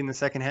defense maybe in the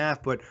second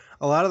half, but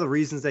a lot of the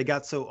reasons they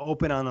got so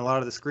open on a lot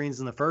of the screens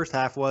in the first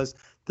half was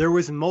there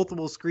was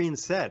multiple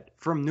screens set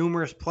from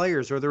numerous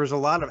players, or there was a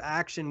lot of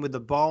action with the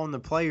ball and the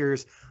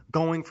players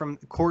going from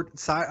court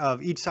side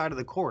of each side of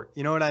the court.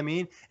 You know what I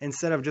mean?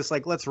 Instead of just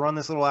like, let's run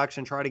this little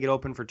action, try to get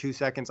open for 2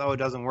 seconds. Oh, it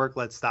doesn't work.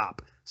 Let's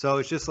stop. So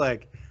it's just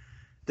like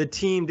the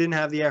team didn't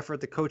have the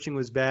effort. The coaching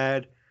was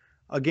bad.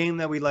 A game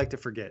that we'd like to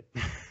forget.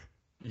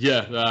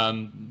 Yeah,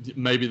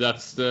 maybe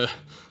that's the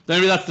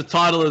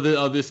title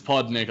of this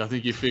pod, Nick. I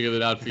think you figured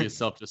it out for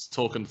yourself, just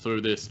talking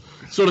through this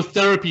sort of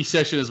therapy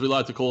session, as we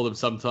like to call them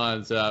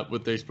sometimes,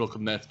 with these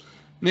Brooklyn Nets.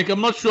 Nick,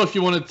 I'm not sure if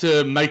you wanted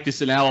to make this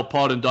an hour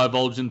pod and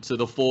divulge into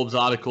the Forbes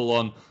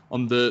article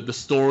on the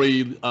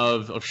story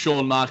of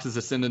Sean Marks'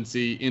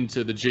 ascendancy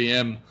into the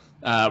GM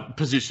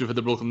position for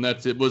the Brooklyn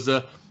Nets. It was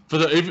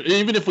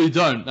even if we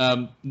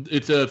don't,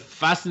 it's a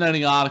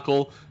fascinating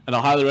article, and I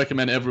highly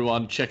recommend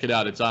everyone check it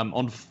out. It's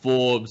on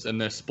Forbes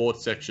and their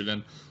sports section,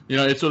 and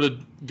it sort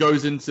of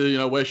goes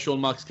into where Sean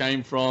Marks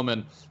came from,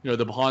 and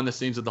the behind the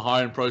scenes of the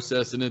hiring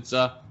process, and it's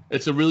a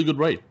really good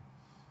read.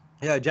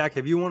 Yeah, Jack,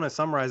 if you want to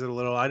summarize it a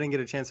little, I didn't get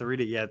a chance to read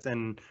it yet,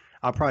 and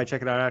I'll probably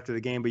check it out after the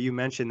game. But you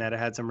mentioned that it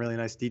had some really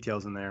nice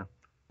details in there.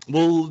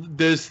 Well,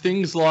 there's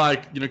things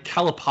like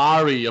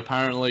Calipari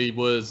apparently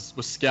was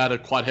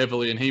scouted quite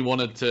heavily, and he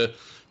wanted to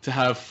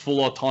have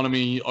full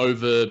autonomy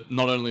over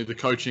not only the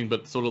coaching,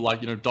 but sort of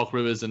like, Doc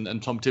Rivers and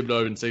Tom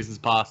Thibodeau in seasons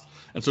past,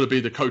 and sort of be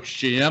the coach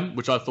GM,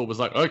 which I thought was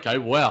like, okay,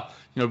 wow.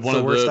 One of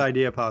the worst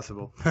idea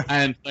possible.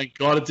 And thank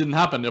God it didn't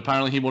happen.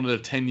 Apparently he wanted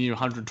a 10-year,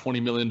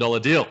 $120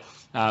 million deal.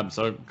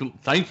 So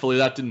thankfully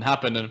that didn't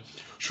happen. And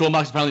Sean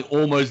Marks apparently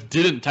almost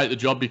didn't take the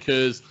job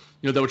because,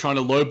 they were trying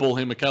to lowball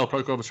him. Mikhail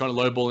Prokhorov was trying to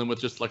lowball him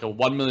with just like a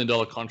 $1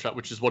 million contract,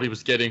 which is what he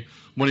was getting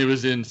when he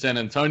was in San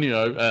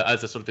Antonio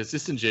as a sort of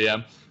assistant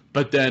GM.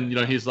 But then,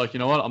 he's like, you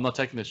know what? I'm not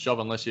taking this job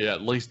unless you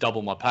at least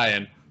double my pay.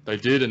 And they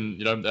did. And,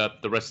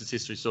 the rest is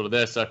history sort of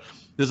there. So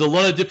there's a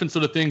lot of different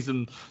sort of things.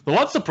 And the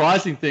one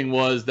surprising thing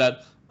was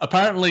that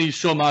apparently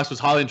Sean Marks was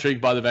highly intrigued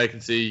by the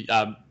vacancy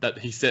that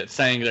he said,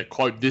 saying that,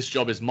 quote, this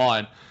job is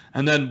mine.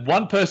 And then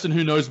one person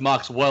who knows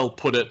Marks well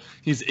put it,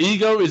 his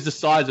ego is the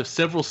size of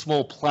several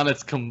small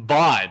planets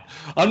combined.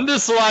 I'm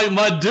just like,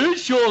 my dude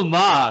Sean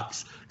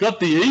Marks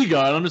got the ego.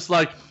 And I'm just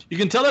like, you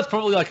can tell that's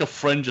probably like a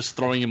friend just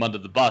throwing him under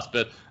the bus.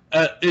 But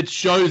it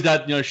shows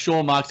that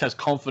Sean Marks has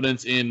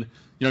confidence in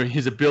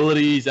his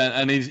abilities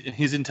and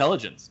his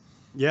intelligence.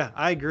 Yeah,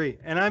 I agree.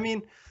 And I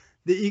mean,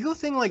 the ego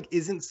thing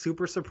isn't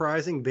super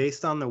surprising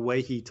based on the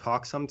way he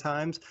talks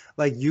sometimes.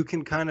 Like, you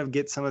can kind of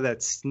get some of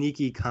that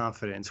sneaky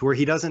confidence where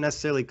he doesn't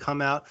necessarily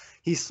come out.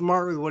 He's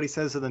smart with what he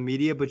says to the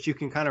media, but you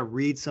can kind of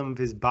read some of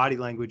his body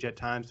language at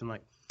times and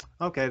like,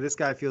 okay, this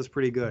guy feels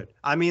pretty good.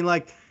 I mean,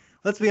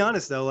 let's be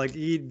honest, though.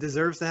 He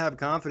deserves to have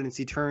confidence.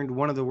 He turned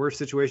one of the worst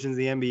situations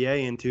in the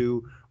NBA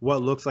into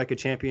what looks like a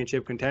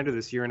championship contender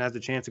this year and has a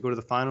chance to go to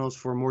the finals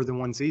for more than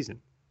one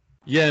season.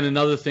 Yeah, and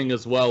another thing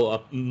as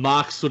well,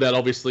 Mark stood out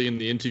obviously in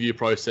the interview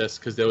process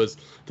because there was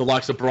the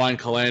likes of Brian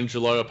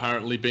Colangelo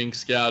apparently being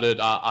scouted,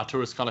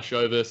 Arturas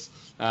Karnisovas,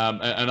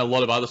 and a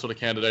lot of other sort of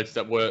candidates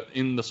that were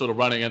in the sort of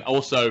running. And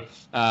also,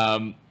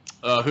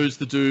 who's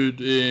the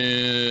dude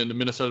in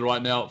Minnesota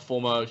right now,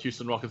 former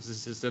Houston Rockets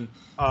assistant?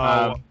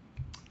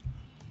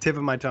 Tip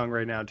of my tongue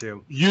right now,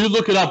 too. You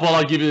look it up while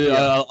I give you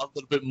a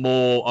little bit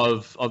more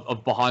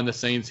of behind the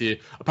scenes here.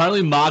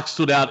 Apparently, Mark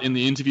stood out in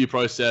the interview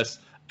process,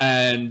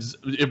 and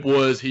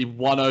he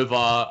won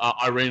over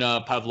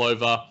Irina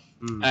Pavlova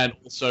and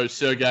also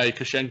Sergei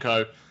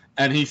Kushenko.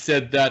 And he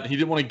said that he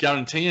didn't want to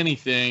guarantee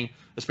anything,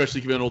 especially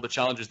given all the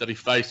challenges that he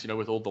faced,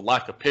 with all the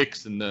lack of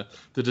picks and the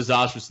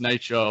disastrous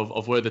nature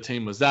of where the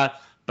team was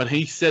at. but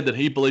he said that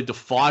he believed a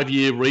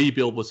 5-year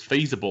rebuild was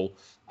feasible.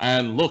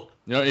 And look,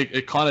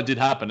 it kind of did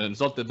happen. And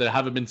it's not that there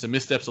haven't been some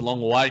missteps along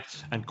the way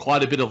and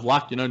quite a bit of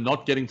luck,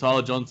 not getting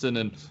Tyler Johnson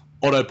and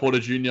Otto Porter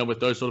Jr. with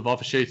those sort of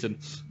offer sheets, and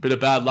a bit of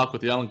bad luck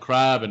with the Alan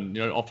Crabb and,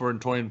 offering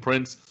Torian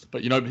Prince.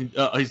 But,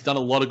 he's done a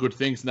lot of good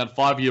things, and that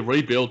 5-year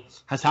rebuild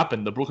has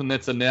happened. The Brooklyn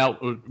Nets are now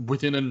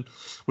within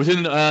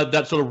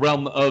that sort of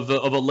realm of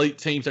elite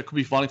teams that could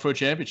be fighting for a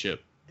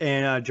championship.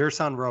 And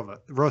Gerson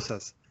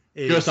Rosas.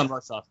 Gerson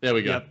Rosas. There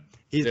we go. Yep.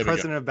 He's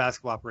president of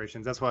basketball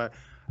operations. That's why.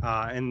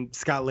 And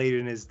Scott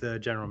Layden is the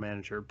general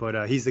manager.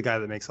 But he's the guy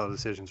that makes all the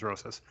decisions,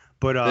 Rosas.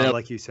 But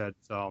like you said,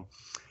 so,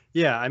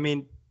 yeah, I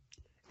mean,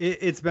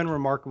 it's been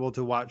remarkable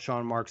to watch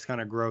Sean Marks kind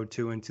of grow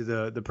into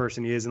the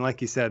person he is. And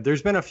like you said,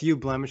 there's been a few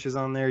blemishes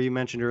on there. You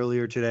mentioned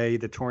earlier today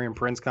the Torian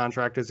Prince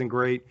contract isn't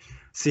great.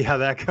 See how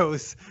that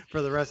goes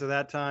for the rest of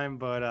that time.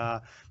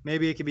 But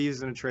maybe it could be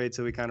used in a trade,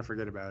 so we kind of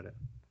forget about it.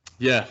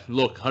 Yeah,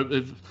 look,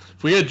 if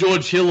we get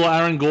George Hill or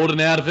Aaron Gordon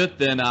out of it,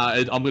 then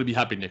I'm going to be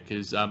happy, Nick,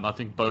 because I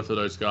think both of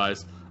those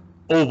guys,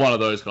 or one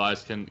of those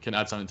guys, can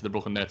add something to the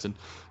Brooklyn Nets. And,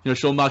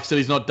 Sean Marks said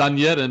he's not done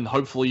yet, and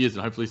hopefully he is,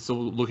 and hopefully he's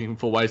still looking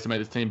for ways to make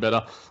this team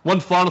better. One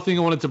final thing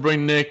I wanted to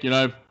bring, Nick,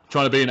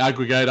 trying to be an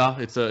aggregator,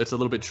 it's a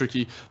little bit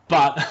tricky.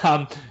 But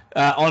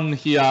on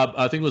here,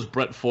 I think it was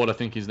Brett Ford, I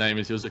think his name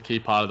is. He was a key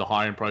part of the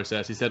hiring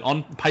process. He said,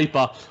 on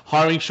paper,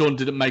 hiring Sean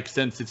didn't make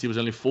sense since he was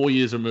only 4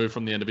 years removed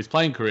from the end of his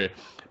playing career.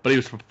 But he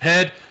was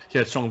prepared, he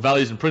had strong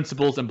values and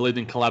principles, and believed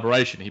in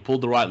collaboration. He pulled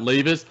the right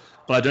levers,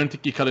 but I don't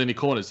think he cut any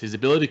corners. His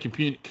ability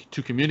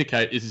to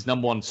communicate is his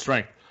number one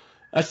strength.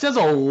 That sounds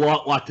a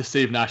lot like the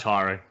Steve Nash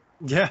hiring.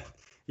 Yeah.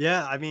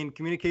 I mean,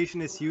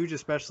 communication is huge,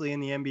 especially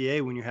in the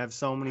NBA when you have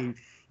so many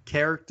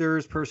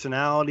characters,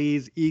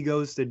 personalities,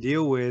 egos to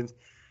deal with.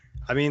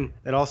 I mean,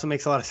 it also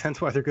makes a lot of sense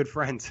why they're good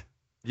friends.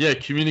 Yeah,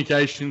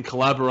 communication,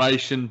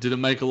 collaboration,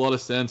 didn't make a lot of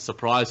sense,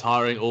 surprise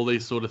hiring, all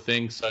these sort of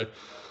things. So,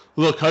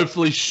 look,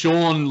 hopefully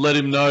Sean let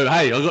him know,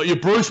 hey, I got your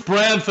Bruce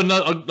Brown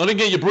I didn't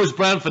get your Bruce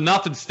Brown for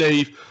nothing,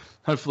 Steve.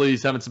 Hopefully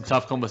he's having some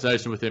tough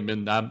conversation with him.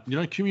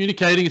 And,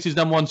 communicating is his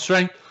number one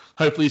strength.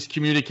 Hopefully he's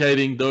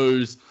communicating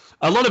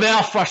a lot of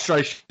our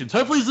frustrations.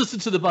 Hopefully he's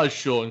listened to the buzz,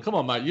 Sean. Come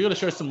on, mate. You got to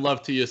show some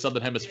love to your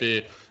Southern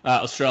Hemisphere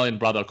Australian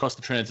brother across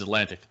the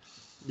transatlantic.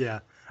 Yeah.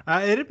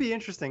 It'd be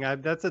interesting.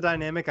 That's a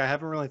dynamic I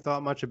haven't really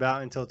thought much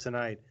about until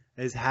tonight,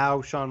 is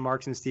how Sean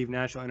Marks and Steve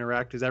Nash will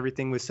interact, because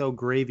everything was so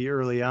gravy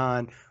early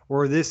on,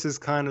 or this is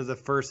kind of the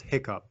first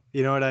hiccup.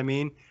 You know what I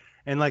mean?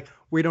 And,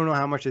 we don't know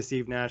how much is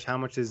Steve Nash, how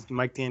much is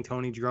Mike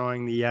D'Antoni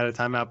drawing the out of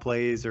timeout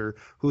plays, or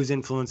who's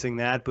influencing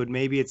that. But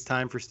maybe it's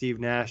time for Steve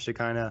Nash to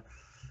kind of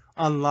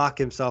unlock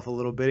himself a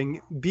little bit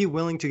and be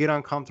willing to get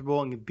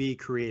uncomfortable and be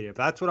creative.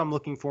 That's what I'm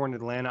looking for in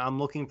Atlanta. I'm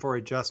looking for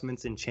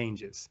adjustments and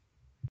changes.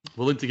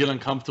 Willing to get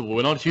uncomfortable.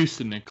 We're not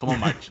Houston, Nick. Come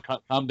on, mate.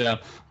 Calm down.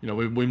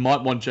 We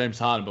might want James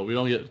Harden, but we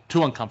don't get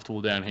too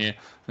uncomfortable down here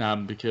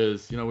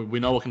because, we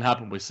know what can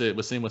happen. We're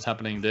seeing what's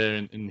happening there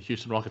in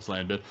Houston Rockets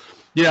land. But,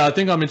 yeah, I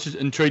think I'm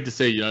intrigued to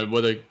see,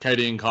 whether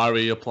KD and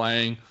Kyrie are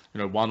playing,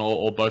 one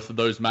or both of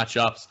those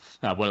matchups,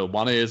 whether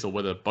one is or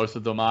whether both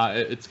of them are.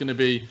 It's going to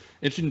be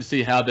interesting to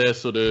see how their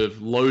sort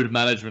of load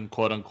management,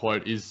 quote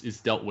unquote,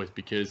 is dealt with,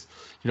 because,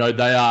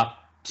 they are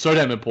so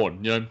damn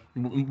important,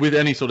 with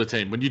any sort of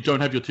team. When you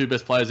don't have your two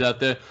best players out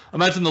there,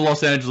 imagine the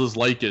Los Angeles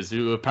Lakers,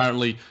 who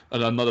apparently,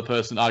 another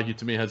person argued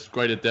to me, has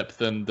greater depth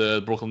than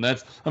the Brooklyn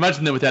Nets.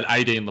 Imagine they're without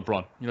AD and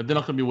LeBron. They're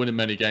not going to be winning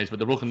many games, but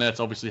the Brooklyn Nets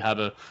obviously have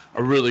a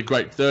really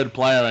great third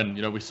player,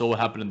 and, we saw what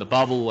happened in the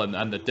bubble,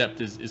 and the depth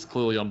is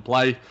clearly on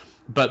play.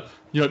 But,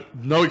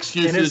 no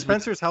excuses. And if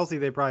Spencer's healthy,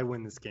 they probably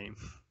win this game.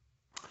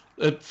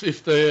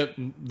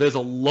 There's a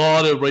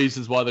lot of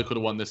reasons why they could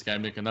have won this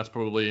game, Nick, and that's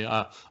probably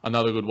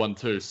another good one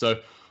too. So,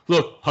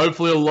 look,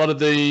 hopefully a lot of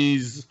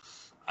these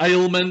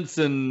ailments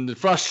and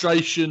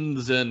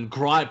frustrations and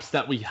gripes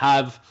that we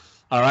have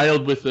are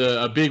ailed with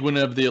a big win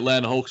over the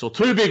Atlanta Hawks, or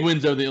two big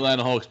wins over the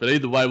Atlanta Hawks. But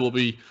either way, we'll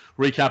be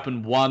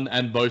recapping one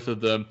and both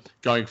of them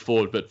going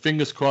forward. But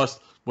fingers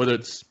crossed, whether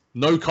it's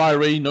no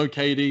Kyrie, no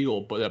KD,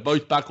 or they're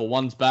both back or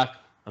one's back,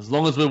 as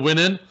long as we're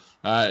winning,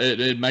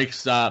 it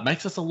makes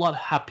us a lot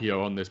happier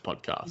on this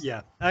podcast.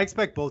 Yeah, I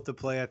expect both to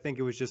play. I think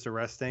it was just a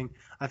resting.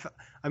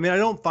 I mean, I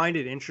don't find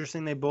it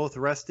interesting they both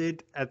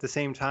rested at the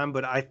same time,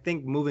 but I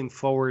think moving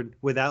forward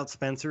without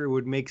Spencer, it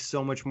would make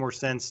so much more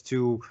sense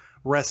to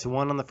rest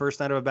one on the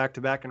first night of a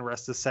back-to-back and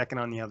rest the second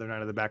on the other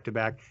night of the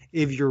back-to-back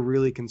if you're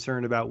really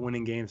concerned about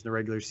winning games in the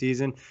regular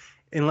season.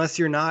 Unless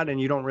you're not and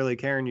you don't really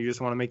care and you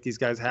just want to make these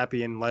guys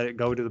happy and let it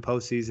go to the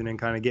postseason and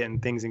kind of get in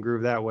things in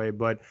groove that way.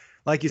 But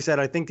like you said,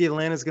 I think the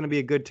Atlanta's going to be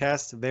a good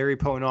test, very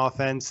potent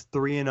offense,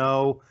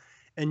 3-0,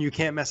 and you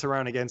can't mess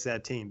around against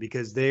that team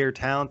because they are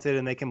talented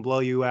and they can blow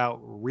you out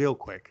real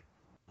quick.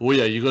 Oh,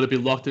 yeah, you got to be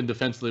locked in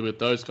defensively with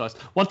those guys.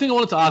 One thing I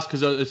wanted to ask,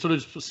 because it sort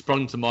of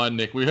sprung to mind,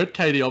 Nick, we heard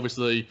KD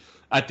obviously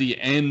at the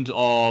end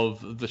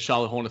of the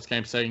Charlotte Hornets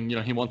game saying,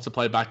 he wants to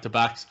play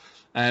back-to-backs.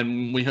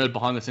 And we heard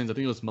behind the scenes, I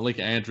think it was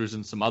Malika Andrews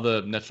and some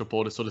other Nets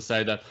reporters sort of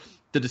say that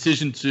the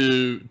decision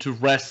to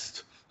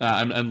rest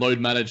and load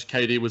managed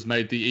KD was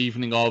made the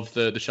evening of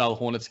the Charlotte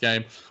Hornets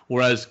game,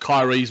 whereas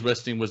Kyrie's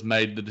resting was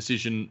made the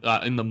decision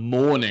in the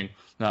morning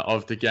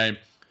of the game.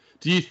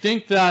 Do you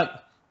think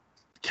that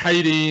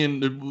KD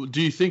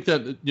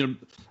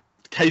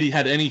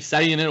had any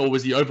say in it, or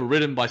was he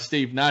overridden by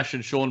Steve Nash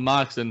and Sean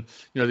Marks and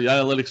the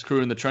analytics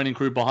crew and the training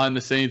crew behind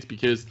the scenes?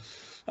 Because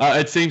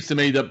it seems to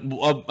me that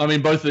both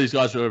of these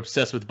guys are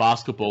obsessed with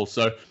basketball.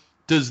 So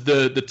does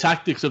the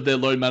tactics of their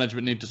load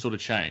management need to sort of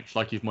change,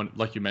 like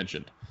you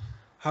mentioned?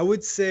 I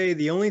would say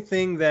the only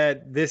thing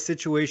that this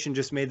situation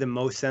just made the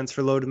most sense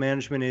for load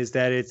management is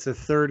that it's the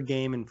third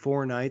game in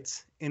 4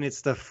 nights, and it's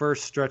the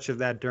first stretch of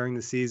that during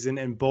the season,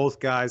 and both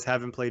guys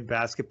haven't played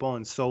basketball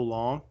in so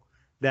long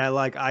that,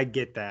 I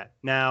get that.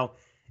 Now,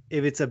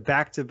 if it's a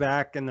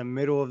back-to-back in the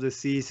middle of the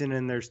season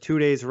and there's 2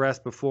 days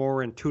rest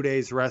before and 2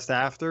 days rest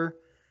after,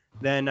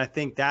 then I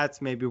think that's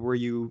maybe where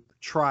you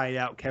try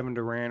out Kevin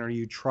Durant or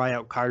you try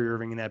out Kyrie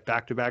Irving in that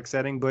back-to-back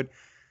setting. But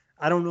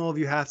I don't know if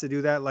you have to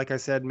do that. Like I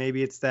said,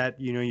 maybe it's that,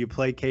 you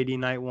play KD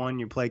night 1,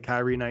 you play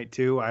Kyrie night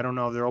 2. I don't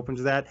know if they're open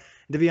to that.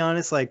 To be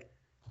honest,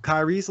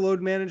 Kyrie's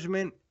load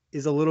management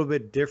is a little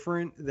bit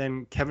different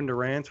than Kevin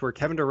Durant's, where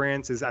Kevin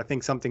Durant's is, I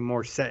think, something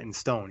more set in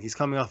stone. He's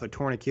coming off a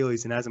torn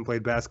Achilles and hasn't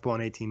played basketball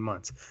in 18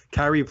 months.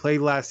 Kyrie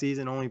played last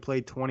season, only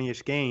played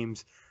 20-ish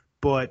games,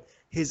 but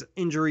his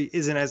injury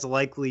isn't as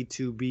likely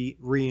to be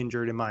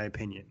re-injured, in my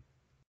opinion.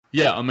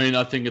 Yeah,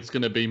 I think it's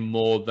going to be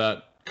more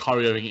that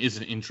Kyrie Irving is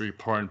an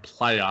injury-prone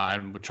player,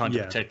 and we're trying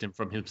to protect him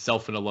from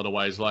himself in a lot of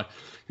ways.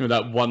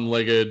 That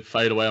one-legged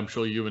fadeaway. I'm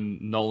sure you and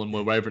Nolan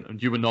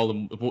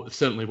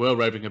certainly were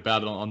raving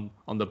about it on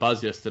the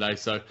Buzz yesterday.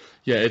 So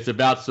yeah, it's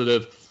about sort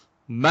of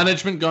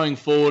management going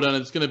forward, and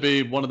it's going to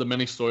be one of the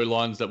many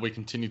storylines that we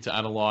continue to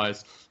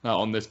analyze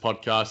on this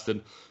podcast.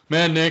 And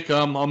man, Nick,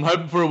 I'm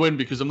hoping for a win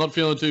because I'm not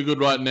feeling too good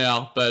right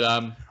now. But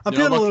I'm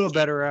feeling a little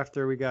better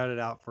after we got it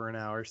out for an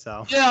hour.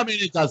 So yeah,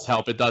 it does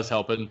help. It does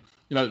help, and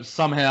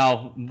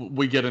somehow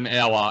we get an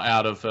hour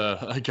out of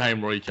a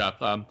game recap.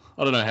 I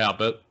don't know how,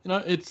 but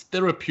it's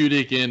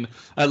therapeutic in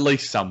at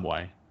least some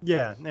way.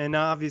 Yeah, and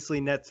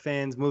obviously Nets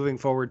fans moving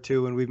forward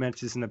too, and we've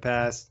mentioned this in the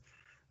past.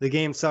 The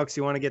game sucks.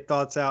 You want to get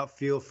thoughts out,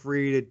 feel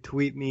free to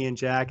tweet me and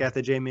Jack at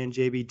the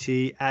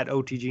JManJBT, at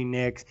OTG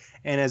Knicks.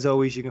 And as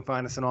always, you can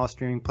find us on all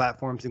streaming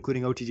platforms,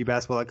 including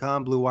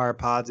OTGBasketball.com, Blue Wire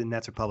Pods, and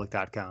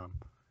NetsRepublic.com.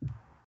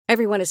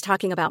 Everyone is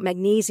talking about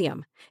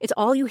magnesium. It's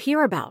all you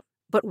hear about.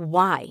 But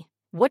why?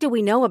 What do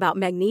we know about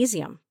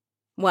magnesium?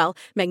 Well,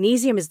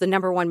 magnesium is the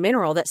number one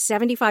mineral that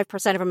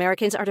 75% of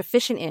Americans are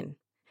deficient in.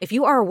 If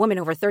you are a woman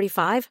over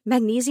 35,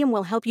 magnesium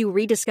will help you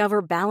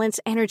rediscover balance,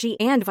 energy,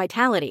 and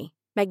vitality.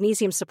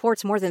 Magnesium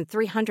supports more than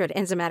 300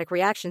 enzymatic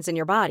reactions in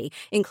your body,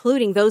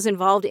 including those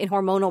involved in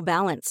hormonal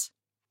balance.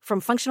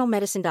 From functional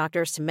medicine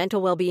doctors to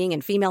mental well-being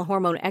and female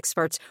hormone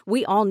experts,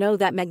 we all know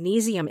that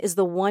magnesium is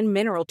the one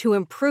mineral to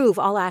improve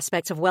all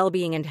aspects of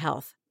well-being and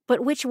health. But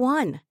which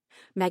one?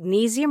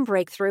 Magnesium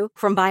Breakthrough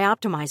from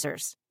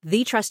Bioptimizers,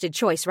 the trusted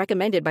choice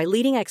recommended by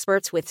leading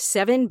experts with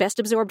 7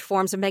 best-absorbed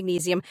forms of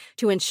magnesium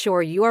to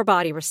ensure your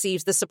body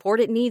receives the support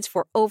it needs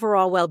for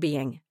overall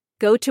well-being.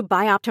 Go to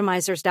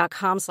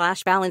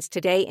bioptimizers.com/balance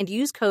today and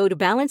use code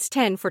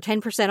BALANCE10 for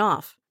 10%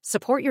 off.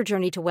 Support your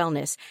journey to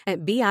wellness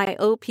at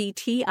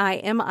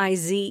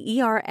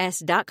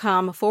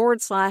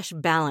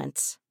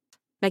bioptimizers.com/balance.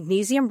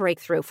 Magnesium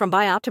Breakthrough from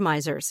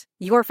Bioptimizers,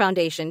 your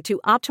foundation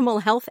to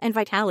optimal health and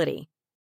vitality.